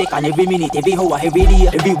 Every second, every minute, every hour, every day,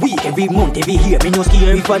 every week, every month, every year. Me no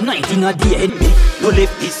scare if a night in a day. And me no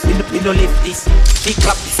left this, me no left this. Me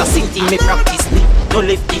clap this a sing thing me practice. Me no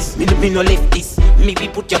left this, me no left this. Me we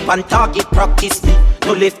put your on target practice. Me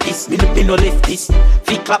no left this, me no left this.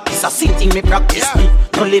 We clap this a sing thing me practice. Me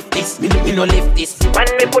no left this, me no left this. When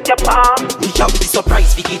me put your palm, we shout the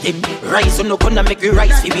surprise we get them. Rise so no gonna make you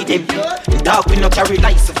rise with them. Dog we no carry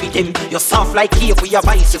lice with them. You soft like cake with your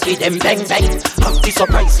vice with them. Bang bang, have the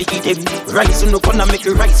surprise we get them. Rise so no gonna make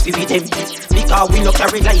you rise with them. Because we no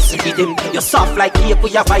carry lice with them. You soft like cake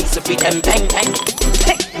with your vice with them. Bang bang.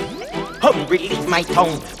 Hey. Hungry leave my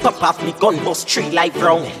tongue. Pop off me gun bust tree like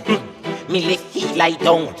brown. Me left he lie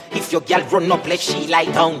down. If your girl run up let she lie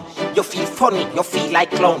down. You feel funny, you feel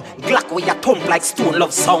like clown. Glock where you thump like stone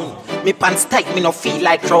love sound. Me pants tight, me no feel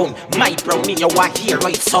like crown. My brown in your want hear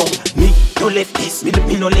right sound. Me no left this, me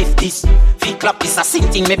no left this. Feel clap this a sing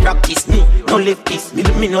thing me practice. Me no left this,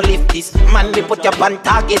 me no left this. Man me put your on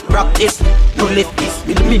target practice. No left this,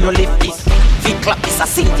 me no left this. Feel clap this a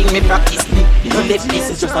sing thing me practice. Me no left this.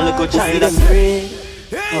 It's just a little child and spray.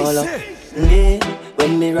 All up,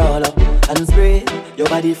 when me roll up and spray, your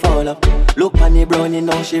body fall up. Look on the brownie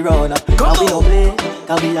now she run up. And we no play,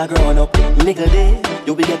 cause we a grown up. Nigga day,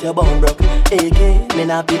 you will get your bone broke. AK, me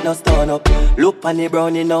not beat no stone up. Look on the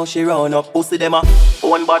brownie now she run up. Pussy them a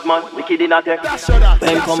one bad man, wicked in a tech.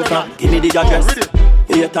 When come from, give me the address.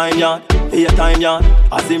 Here time yard,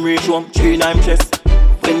 as him reach home, 3-9 chest.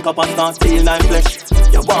 When copper start steal 9 flesh.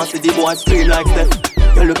 You want to see the boy scream like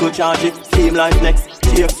Steph. You look good charge it, team like next.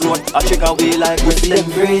 Take slow, I check away like with them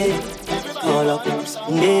free. Call up,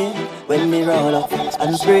 when me roll up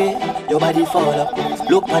and spray, your body fall up.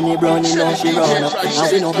 Look on the brownie now she run up.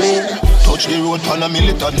 Now we no play. Touch the road on a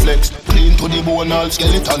militant flex. Clean to the bone all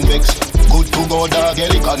skeleton vex. Good to go dog,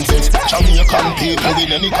 any contest. Jamaican people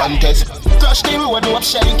win any contest. Crush the road up,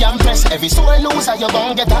 Shelly can press. Every soul loser, you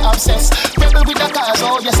gon' get a obsess. Rebel with the cause,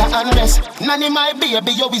 oh yes, I unrest. Nanny my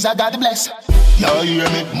baby, you is a God bless. Yeah, you hear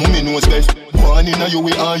me? Mommy knows best. One in a you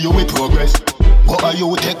we are you we progress. Go a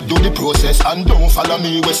you take do the process. And don't follow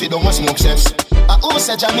me, we sit down and smoke cess. I who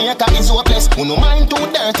say Jamaica is hopeless. Who no mind too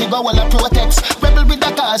dirty, go all a protects. Rebel with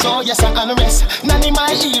the cause, oh yes, I unrest. Nanny my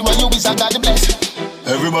hero, you is a God bless.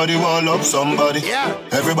 Everybody want love somebody. Yeah.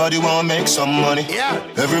 Everybody want make some money. Yeah.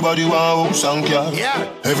 Everybody want who sank ya.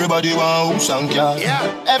 Yeah. Everybody want who sank ya.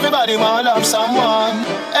 Yeah. Everybody want love someone.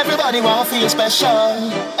 Everybody want feel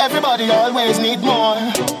special. Everybody always need more.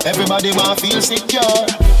 Everybody want feel secure.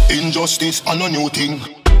 Injustice and a new thing.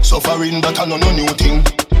 Suffering that and a new thing.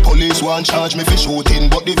 Police want charge me for shooting,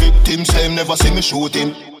 but the victim say him never see me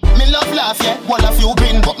shooting. Me love laugh, yeah, one of you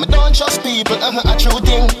grin, but me don't trust people, a true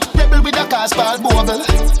thing. Rebel with a cause called bogle.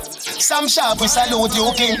 Some sharp we salute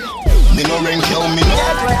you king. Me no rank you, me no.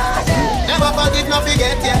 Never forgive, no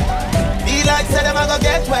forget, yeah. Be like say them a go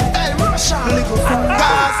get wet. Cause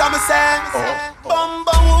I'm a sense.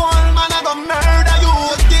 Bumba one man a go murder you.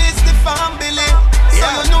 This the family. So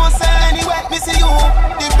you know say anyway, me see you.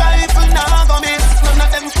 The rifle now go miss. None of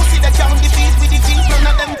them pussy that count defeat with the feet. None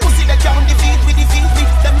of them pussy that count defeat with the feet.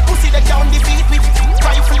 Them pussy that count defeat with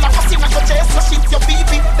rifle. I see my go chase, no shit your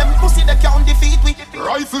pee-pee. Them pussy that count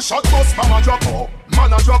shot bus, mama drop out.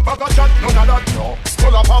 Man a drop bag a shot, none of that no.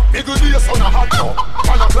 Skull a pop, big days on a hot no.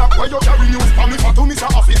 1 o'clock where you carry news for me for to Mr.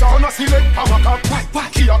 Officer. On a select power cut.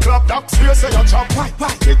 Key a clap, that space say a chop.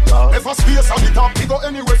 Never space on the top, we go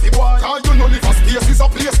anywhere fi boy. Cause you know live a space is a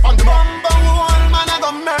place on the map. Number one man I go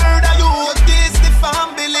murder you. This the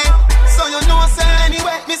family. So you know say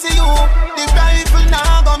anyway, me see you. The rifle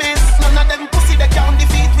now go miss. None of them pussy they can't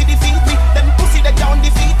defeat me. Them pussy they can't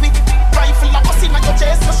defeat me. Rifle a bust in your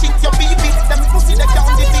chest, so shit your BB. Them pussy they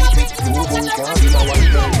can't defeat me.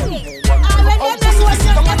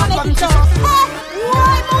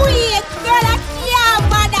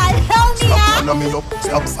 Follow me up,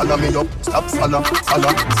 stop follow me up, stop follow me up,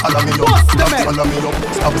 stop follow me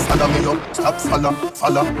up, stop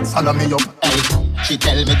follow me up. Hey, she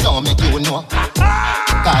tell me don't make you know,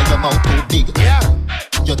 cause your mouth too big.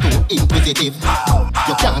 You're too inquisitive.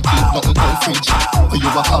 You can't keep nothing on fridge. You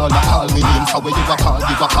a call me name. For where you a call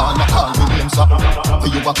me name, sir.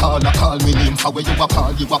 You a call me name. For where you a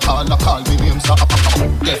call me name, sir.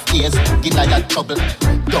 Deaf ears, give like that trouble.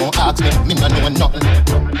 Don't ask me no know nothing.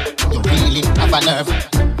 You really have a nerve,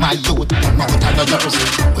 my youth, now it on the nerves.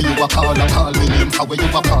 You a call me name. For where you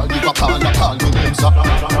a call me name, sir.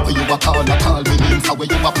 You a call me name. For where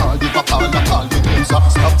you a call me name, sir.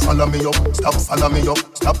 Stop follow me up, stop follow me up.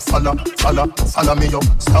 Stop follow me up,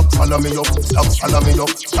 stop follow me up, stop follow me up.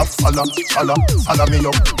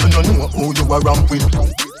 You don't know who you are ramp with.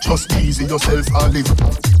 Just easy yourself and live.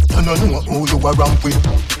 You don't know who you are ramp with.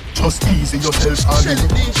 Just easy yourself and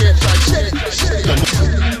live.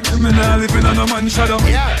 Me nah living on a man shadow.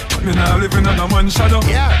 Me nah living on a man shadow.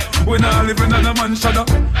 We nah living on a man shadow.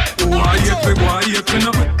 Why hate me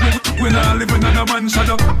no? We nah living on a man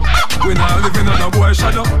shadow. We nah living on a boy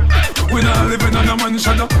shadow. We nah living on a man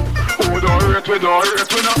shadow. We don't hurt we no.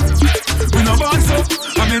 We no born so,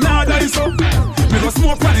 and me nah die so. Me go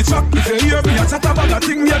smoke on the truck. If you hear me a chat about that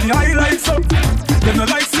thing, yeah, the highlights up. Them no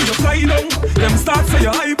like see you fly down. Them start say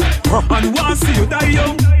you hype, and want see you die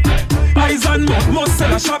young. Eyes and mouth must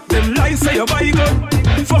sell a shop. Them lies say you buy gun.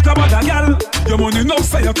 Fuck about a gal. Your money no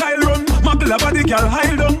say you Kyle run. Muggle about the gal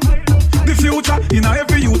hide down. The future in a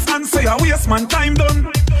every youth and say a waste man time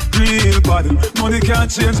done. Real bad, money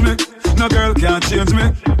can't change me. No girl can't change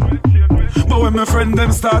me. But when my friend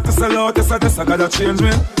them start to sell out, this I gotta change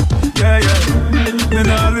me. Yeah. Me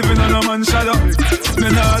nah living on a man shadow. Me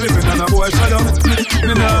nah living on a boy shadow.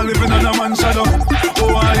 Me nah living on a man shadow.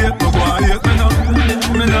 Oh, I hate me now.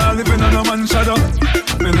 Me nah living on a man shadow.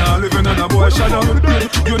 Me nah living on a boy shadow.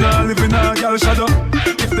 You nah living on a girl shadow.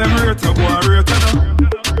 If them rate you, go and rate you now.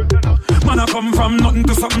 Man, I come from nothing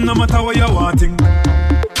to something, no matter what you wanting.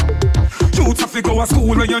 Youth have to go to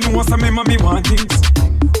school where you know some me want things.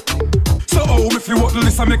 So how if you want to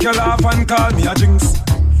listen, make you laugh and call me a jinx.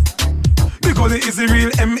 Because it is the real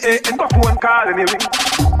M.A.N. Go phone call anyway.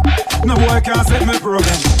 No boy can't set me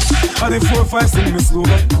program. And the 4-5 sing me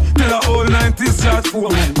slogan. Tell a whole 90s George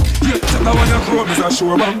Foreman. Yeah, check out when you grow me a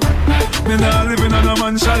sure bang. Me nah living on a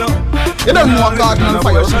man shadow. You don't know what God man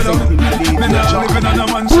fire shadow. Me nah living on a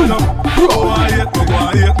man shadow. Oh, I hate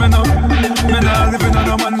me now. Me nah living on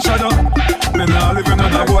a man shadow. Me nah living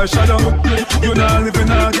on a boy shadow. You nah living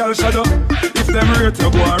on a girl shadow. If them rate you,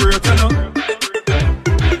 go and rate you now.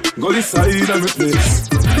 Go this side of the place.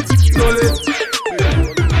 Go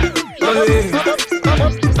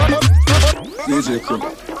DJ Crew.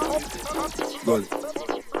 Go.